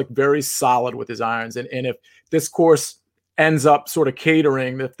guy that's like very solid with his irons. And if this course ends up sort of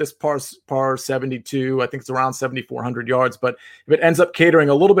catering, if this par 72, I think it's around 7,400 yards, but if it ends up catering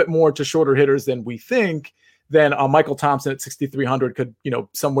a little bit more to shorter hitters than we think, then Michael Thompson at 6,300 could,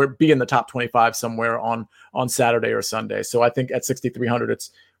 somewhere be in the top 25 somewhere on Saturday or Sunday. So I think at 6,300,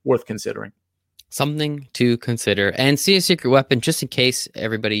 it's worth considering. Something to consider. And see a secret weapon, just in case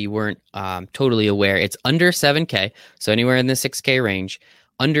everybody you weren't totally aware, it's under 7K. So anywhere in the 6K range,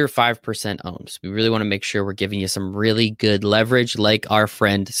 under 5% owned. So we really want to make sure we're giving you some really good leverage like our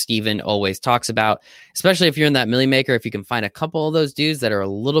friend Steven always talks about, especially if you're in that milli maker. If you can find a couple of those dudes that are a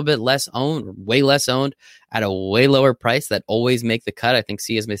little bit less owned, or way less owned at a way lower price that always make the cut. I think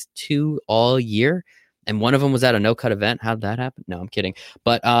C has missed 2 all year. And one of them was at a no-cut event. How'd that happen? No, I'm kidding.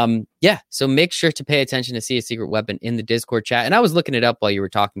 But so make sure to pay attention to See a Secret Weapon in the Discord chat. And I was looking it up while you were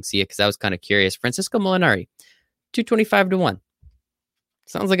talking, Sia, because I was kind of curious. Francisco Molinari, 225-1.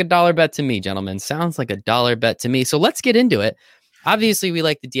 Sounds like a dollar bet to me, gentlemen. Sounds like a dollar bet to me. So let's get into it. Obviously, we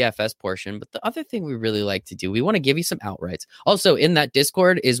like the DFS portion, but the other thing we really like to do, we want to give you some outrights. Also, in that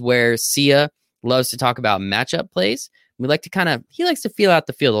Discord is where Sia loves to talk about matchup plays. We like to he likes to feel out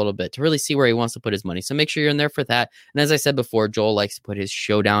the field a little bit to really see where he wants to put his money. So make sure you're in there for that. And as I said before, Joel likes to put his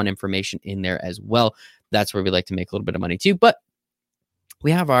showdown information in there as well. That's where we like to make a little bit of money too. But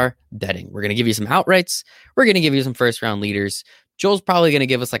we have our betting. We're going to give you some outrights. We're going to give you some first round leaders. Joel's probably going to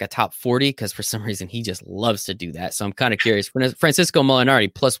give us like a top 40 because for some reason he just loves to do that. So I'm kind of curious. Francisco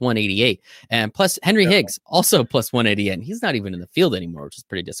Molinari plus 188 and plus Henry Higgs also plus 188. And he's not even in the field anymore, which is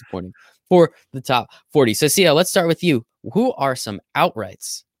pretty disappointing for the top 40. So Sia, let's start with you. Who are some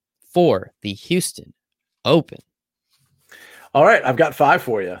outrights for the Houston Open? All right. I've got 5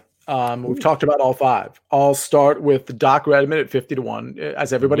 for you. We've talked about all 5. I'll start with Doc Redman at 50-1.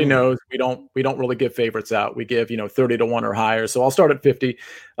 As everybody knows, we don't really give favorites out. We give 30-1 or higher. So I'll start at 50.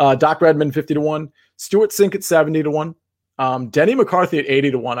 Doc Redman 50-1. Stuart Sink at 70-1. Denny McCarthy at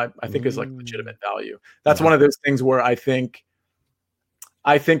 80-1. I think is like legitimate value. That's one of those things where I think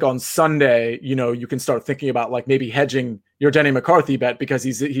on Sunday, you can start thinking about like maybe hedging your Denny McCarthy bet because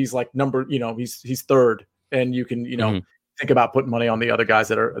he's like number, he's third, and you can think about putting money on the other guys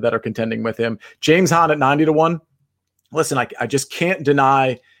that are contending with him. James Hahn at 90-1. Listen, I just can't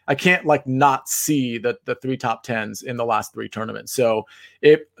deny. I can't like not see the 3 top 10s in the last 3 tournaments. So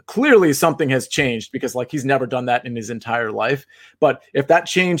it clearly something has changed because like he's never done that in his entire life. But if that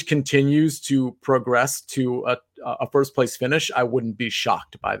change continues to progress to a first place finish, I wouldn't be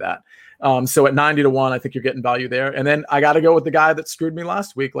shocked by that. So at 90-1, I think you're getting value there. And then I got to go with the guy that screwed me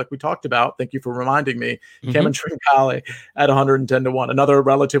last week, like we talked about. Thank you for reminding me. Cameron Tringale at 110-1, another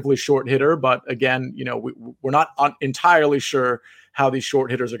relatively short hitter. But again, we're not entirely sure how these short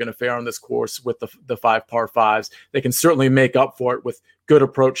hitters are going to fare on this course with the 5 par 5s. They can certainly make up for it with good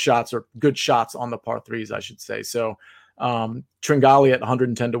approach shots or good shots on the par 3s, I should say. So Tringale at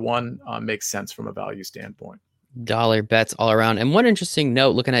 110-1 makes sense from a value standpoint. Dollar bets all around. And one interesting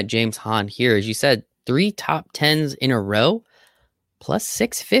note looking at James Hahn here, as you said, 3 top 10s in a row, plus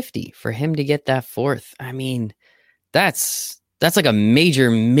 650 for him to get that 4th. I mean, that's like a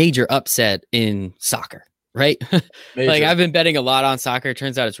major upset in soccer, right? Like I've been betting a lot on soccer. It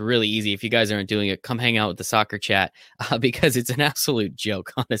turns out it's really easy. If you guys aren't doing it, come hang out with the soccer chat because it's an absolute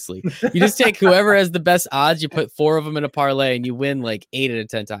joke, honestly. You just take whoever has the best odds, you put 4 of them in a parlay and you win like 8 out of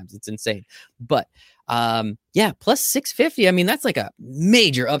 10 times. It's insane. But Yeah, plus 650. I mean, that's like a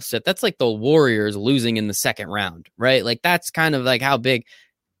major upset. That's like the Warriors losing in the second round, right? Like that's kind of like how big.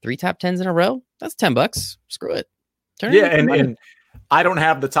 3 top 10s in a row. That's $10. Screw it. Yeah, and I don't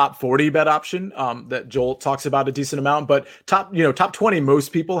have the top 40 bet option that Joel talks about a decent amount, but top 20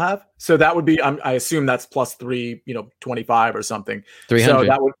 most people have. So that would be I assume that's plus 325 or something. 300. So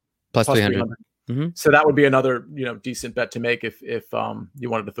that would plus 300. Mm-hmm. So that would be another decent bet to make if you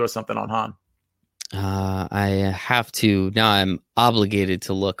wanted to throw something on Han. I have to now. I'm obligated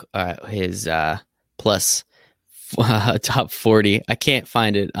to look at his plus top 40. I can't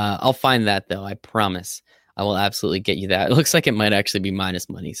find it. I'll find that though. I promise. I will absolutely get you that. It looks like it might actually be minus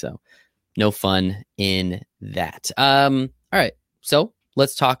money, so no fun in that. All right, so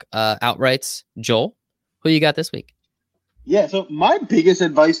let's talk outrights. Joel, who you got this week? Yeah, so my biggest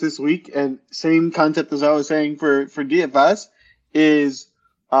advice this week, and same concept as I was saying for DFS, is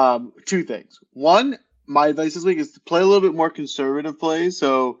two things. One, my advice this week is to play a little bit more conservative plays.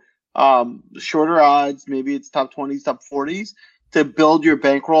 So shorter odds, maybe it's top 20s, top 40s, to build your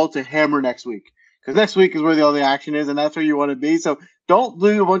bankroll to hammer next week. Because next week is where all the action is, and that's where you want to be. So don't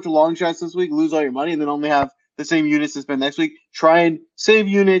do a bunch of long shots this week, lose all your money, and then only have the same units to spend next week. Try and save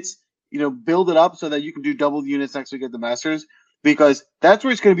units, build it up so that you can do double units next week at the Masters, because that's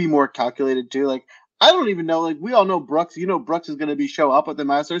where it's going to be more calculated too. Like, I don't even know, like, we all know Brooks. Brooks is going to show up at the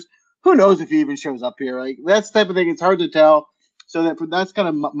Masters. Who knows if he even shows up here? Like, that's the type of thing. It's hard to tell. So that's kind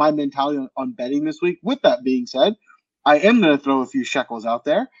of my mentality on betting this week. With that being said, I am going to throw a few shekels out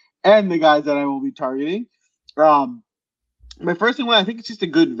there and the guys that I will be targeting. My first thing, I think it's just a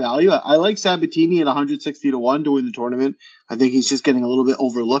good value. I like Sabatini at 160-1 to win the tournament. I think he's just getting a little bit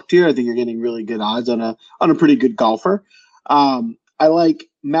overlooked here. I think you're getting really good odds on a pretty good golfer. I like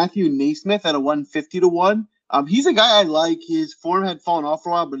Matthew Naismith at a 150-1. He's a guy I like. His form had fallen off for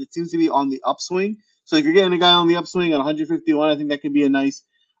a while, but it seems to be on the upswing. So if you're getting a guy on the upswing at 151, I think that could be a nice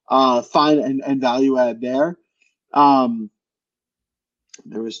find and value add there.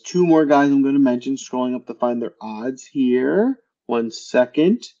 There was two more guys I'm going to mention, scrolling up to find their odds here. 1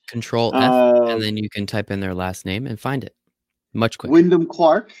 second. Control F, and then you can type in their last name and find it much quicker. Wyndham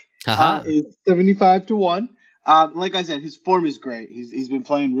Clark is 75-1. Like I said, his form is great. He's been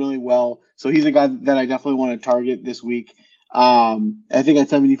playing really well. So he's a guy that I definitely want to target this week. I think at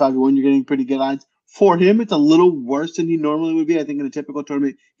 75-1, you're getting pretty good odds. For him, it's a little worse than he normally would be. I think in a typical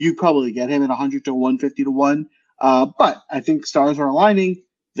tournament, you probably get him at 100 to 150-1. But I think stars are aligning.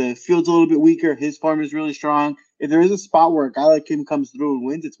 The field's a little bit weaker. His form is really strong. If there is a spot where a guy like him comes through and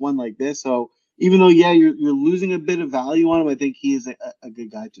wins, it's one like this. So even though, you're losing a bit of value on him, I think he is a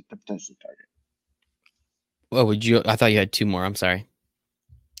good guy to potentially target. Well, I thought you had two more. I'm sorry.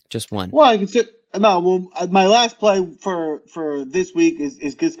 Just one. Well, I can say, my last play for this week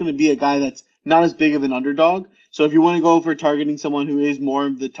is just going to be a guy that's not as big of an underdog. So if you want to go for targeting someone who is more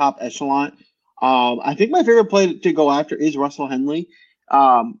of the top echelon, I think my favorite play to go after is Russell Henley.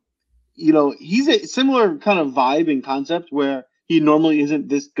 He's a similar kind of vibe and concept where he normally isn't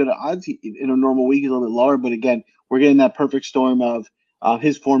this good at odds. In a normal week, he's a little bit lower. But again, we're getting that perfect storm of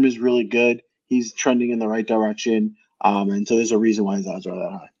his form is really good. He's trending in the right direction. And so there's a reason why his odds are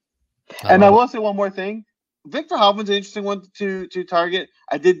that high. I will say one more thing. Victor Hovland's an interesting one to target.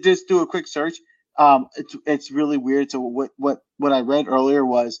 I did just do a quick search. It's really weird. So what I read earlier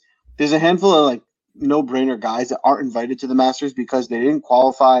was there's a handful of like no-brainer guys that aren't invited to the Masters because they didn't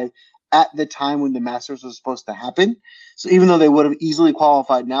qualify at the time when the Masters was supposed to happen. So even though they would have easily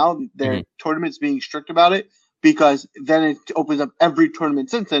qualified now, their tournament's being strict about it because then it opens up every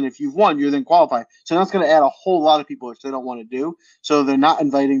tournament since then. If you've won, you're then qualified. So that's going to add a whole lot of people, which they don't want to do. So they're not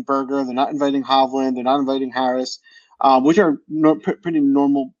inviting Berger. They're not inviting Hovland. They're not inviting Harris, which are pretty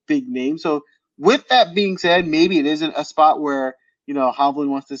normal big names. So with that being said, maybe it isn't a spot where, Hovland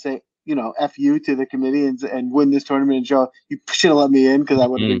wants to say, F you to the committee and win this tournament and show you should have let me in because I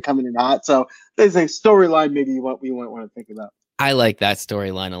would have been coming in hot. So there's a storyline maybe you might want to think about. I like that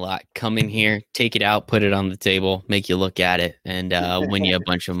storyline a lot. Come in here, take it out, put it on the table, make you look at it, and win you a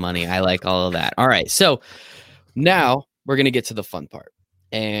bunch of money. I like all of that. All right, so now we're going to get to the fun part.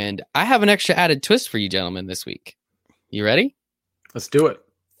 And I have an extra added twist for you gentlemen this week. You ready? Let's do it.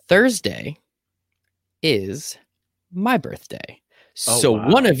 Thursday is my birthday. So wow.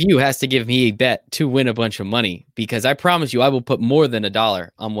 One of you has to give me a bet to win a bunch of money because I promise you I will put more than $1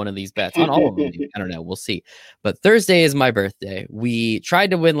 on one of these bets. On all of them. I don't know. We'll see. But Thursday is my birthday. We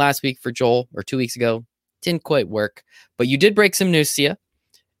tried to win last week for Joel or 2 weeks ago. Didn't quite work. But you did break some news, Sia.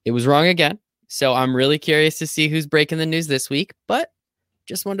 It was wrong again. So I'm really curious to see who's breaking the news this week. But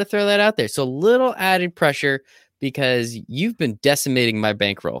just wanted to throw that out there. So little added pressure because you've been decimating my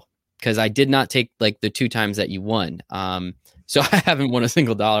bankroll. because I did not take like the 2 times that you won. So I haven't won a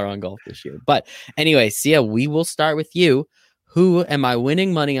single dollar on golf this year. But anyway, Sia, we will start with you. Who am I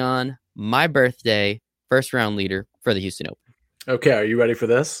winning money on? My birthday, first round leader for the Houston Open. Okay, are you ready for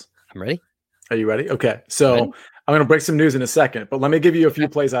this? I'm ready. Are you ready? Okay, so I'm going to break some news in a second, but let me give you a few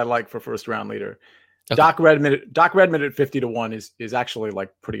plays I like for first round leader. Okay. Doc Redmond at 50 to 1 is actually like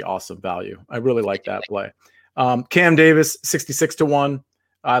pretty awesome value. I really like that play. Cam Davis 66 to 1.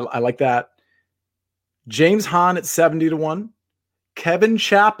 I like that. James Hahn at 70 to 1. Kevin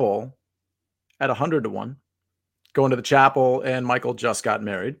Chappell at 100 to 1. Going to the chapel, and Michael just got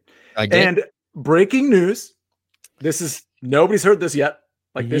married. I did. And breaking news. This is nobody's heard this yet.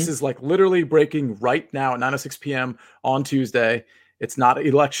 Like this is like literally breaking right now at 9:06 p.m. on Tuesday. It's not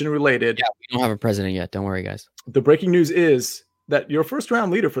election related. Yeah, we don't have a president yet. Don't worry, guys. The breaking news is that your first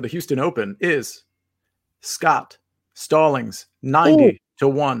round leader for the Houston Open is Scott Stallings, 90 to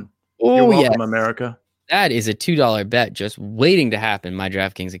 1. You're welcome, America. That is a $2 bet just waiting to happen. My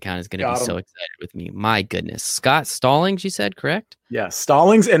DraftKings account is going to be so excited with me. My goodness. Scott Stallings, you said, correct? Yeah.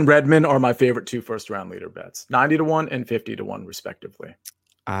 Stallings and Redmond are my favorite 2 first round leader bets. 90 to 1 and 50 to 1, respectively.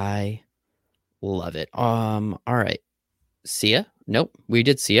 I love it. All right. Sia? Nope. We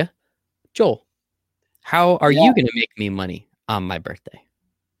did Sia. Joel, how are you going to make me money on my birthday?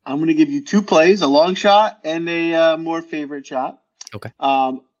 I'm going to give you 2 plays, a long shot and a more favorite shot. Okay.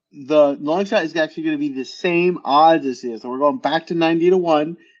 The long shot is actually going to be the same odds as this. So we're going back to 90 to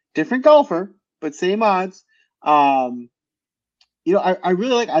 1. Different golfer, but same odds. I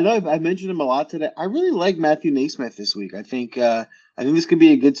really like, I know I mentioned him a lot today. I really like Matthew Naismith this week. I think this could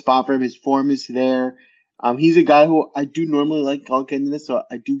be a good spot for him. His form is there. He's a guy who I do normally like getting this, so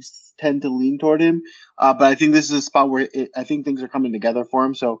I do tend to lean toward him. But I think this is a spot where I think things are coming together for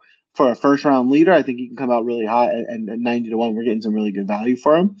him. So for a first round leader, I think he can come out really hot, and at 90 to 1, we're getting some really good value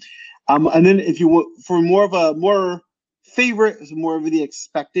for him. And then if you want for more of the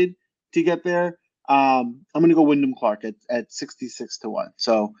expected to get there, I'm going to go Wyndham Clark at 66 to 1.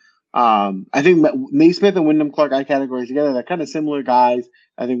 So I think Naismith and Wyndham Clark, I categorize together. They're kind of similar guys.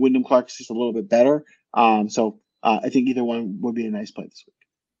 I think Wyndham Clark's just a little bit better. So I think either one would be a nice play this week.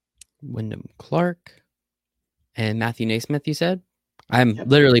 Wyndham Clark and Matthew Naismith, you said? I'm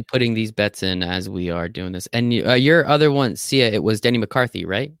literally putting these bets in as we are doing this. And your other one, Sia, it was Denny McCarthy,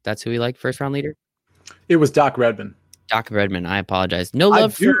 right? That's who we like, first round leader? It was Doc Redmond. Doc Redmond, I apologize. No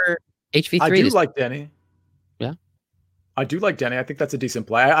love for HV3. I do like Denny. Yeah. I do like Denny. I think that's a decent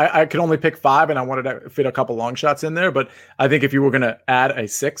play. I could only pick 5, and I wanted to fit a couple long shots in there. But I think if you were going to add a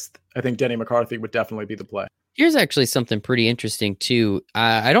 6th, I think Denny McCarthy would definitely be the play. Here's actually something pretty interesting, too.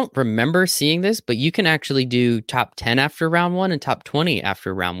 I don't remember seeing this, but you can actually do top 10 after round 1 and top 20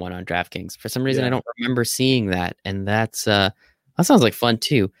 after round 1 on DraftKings. For some reason, I don't remember seeing that. And that sounds like fun,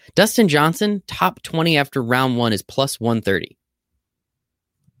 too. Dustin Johnson, top 20 after round 1 is plus 130.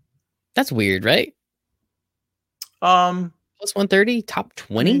 That's weird, right? Plus 130, top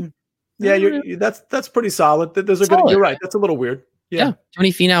 20. That's pretty solid. Those are good. You're right. That's a little weird. Yeah.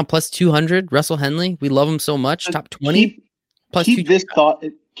 Tony Finau plus 200. Russell Henley, we love him so much. Top 20 plus. Keep this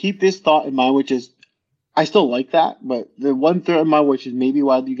thought in mind, which is I still like that, but the 1/3 of my, which is maybe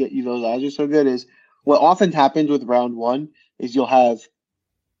why you those odds are so good, is what often happens with round 1 is you'll have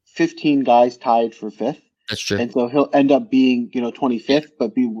 15 guys tied for 5th. That's true. And so he'll end up being 25th,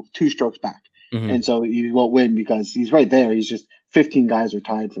 but be 2 strokes back. Mm-hmm. And so you won't win because he's right there. He's just 15 guys are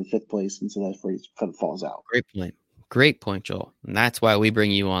tied for 5th place, and so that's where he kind of falls out. Great point, Joel. And that's why we bring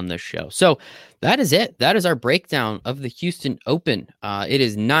you on this show. So that is it. That is our breakdown of the Houston Open. It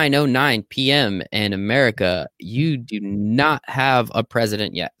is 9:09 p.m. in America. You do not have a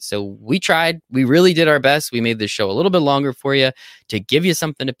president yet. So we tried. We really did our best. We made this show a little bit longer for you to give you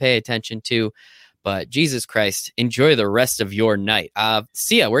something to pay attention to. But Jesus Christ, enjoy the rest of your night.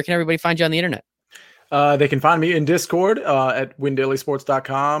 Sia, where can everybody find you on the internet? They can find me in Discord at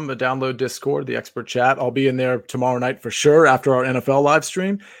windailysports.com. Download Discord, the expert chat. I'll be in there tomorrow night for sure after our NFL live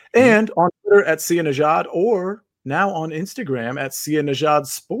stream. And on Twitter at Sia Nejad, or now on Instagram at Sia Nejad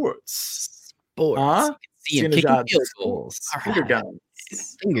Sports. Sia Nejad Sports. Finger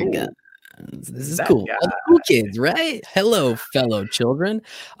guns. Finger guns. This is cool. All the cool kids, right? Hello, fellow children.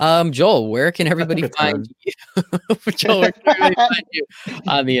 Joel, where can everybody find you? Joel, where can everybody find you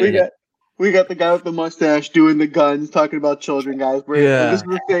on the internet? We got the guy with the mustache doing the guns, talking about children, guys.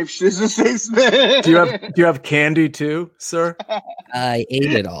 This is a safe space. Do you have candy too, sir? I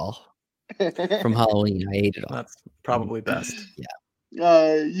ate it all from Halloween. I ate it all. That's probably best. Yeah.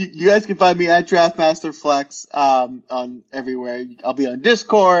 You guys can find me at Draftmaster Flex on everywhere. I'll be on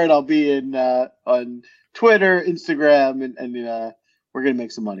Discord. I'll be on Twitter, Instagram, and we're gonna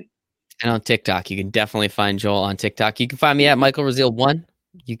make some money. And on TikTok, you can definitely find Joel on TikTok. You can find me at Michael Raziel1.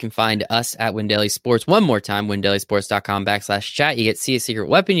 You can find us at Win Daily Sports. One more time, windailysports.com/chat. You get See a Secret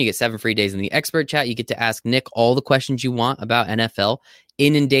Weapon. You get 7 free days in the expert chat. You get to ask Nick all the questions you want about NFL.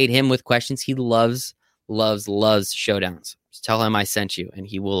 Inundate him with questions. He loves showdowns. Just tell him I sent you, and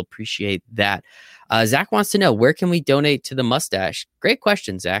he will appreciate that. Zach wants to know, where can we donate to the mustache? Great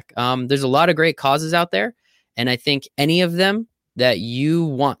question, Zach. There's a lot of great causes out there, and I think any of them that you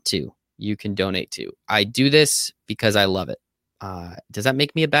want to, you can donate to. I do this because I love it. Does that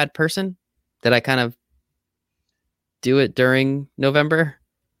make me a bad person that I kind of do it during November?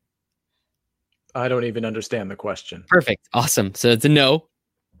 I don't even understand the question. Perfect. Awesome. So it's a no.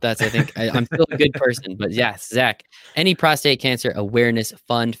 That's, I think, I'm still a good person. But yes, Zach, any prostate cancer awareness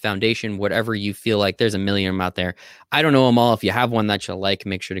fund, foundation, whatever you feel like, there's a million of them out there. I don't know them all. If you have one that you like,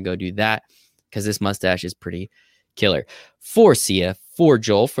 make sure to go do that, because this mustache is pretty killer. For Sia, for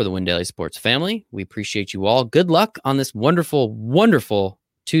Joel, for the Win Daily Sports family, we appreciate you all. Good luck on this wonderful, wonderful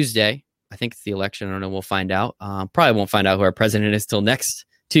Tuesday. I think it's the election. I don't know. We'll find out. Probably won't find out who our president is till next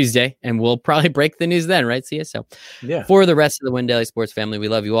Tuesday, and we'll probably break the news then, right, Sia? So yeah, for the rest of the Win Daily Sports family, we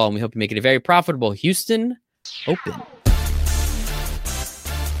love you all, and we hope you make it a very profitable Houston Open.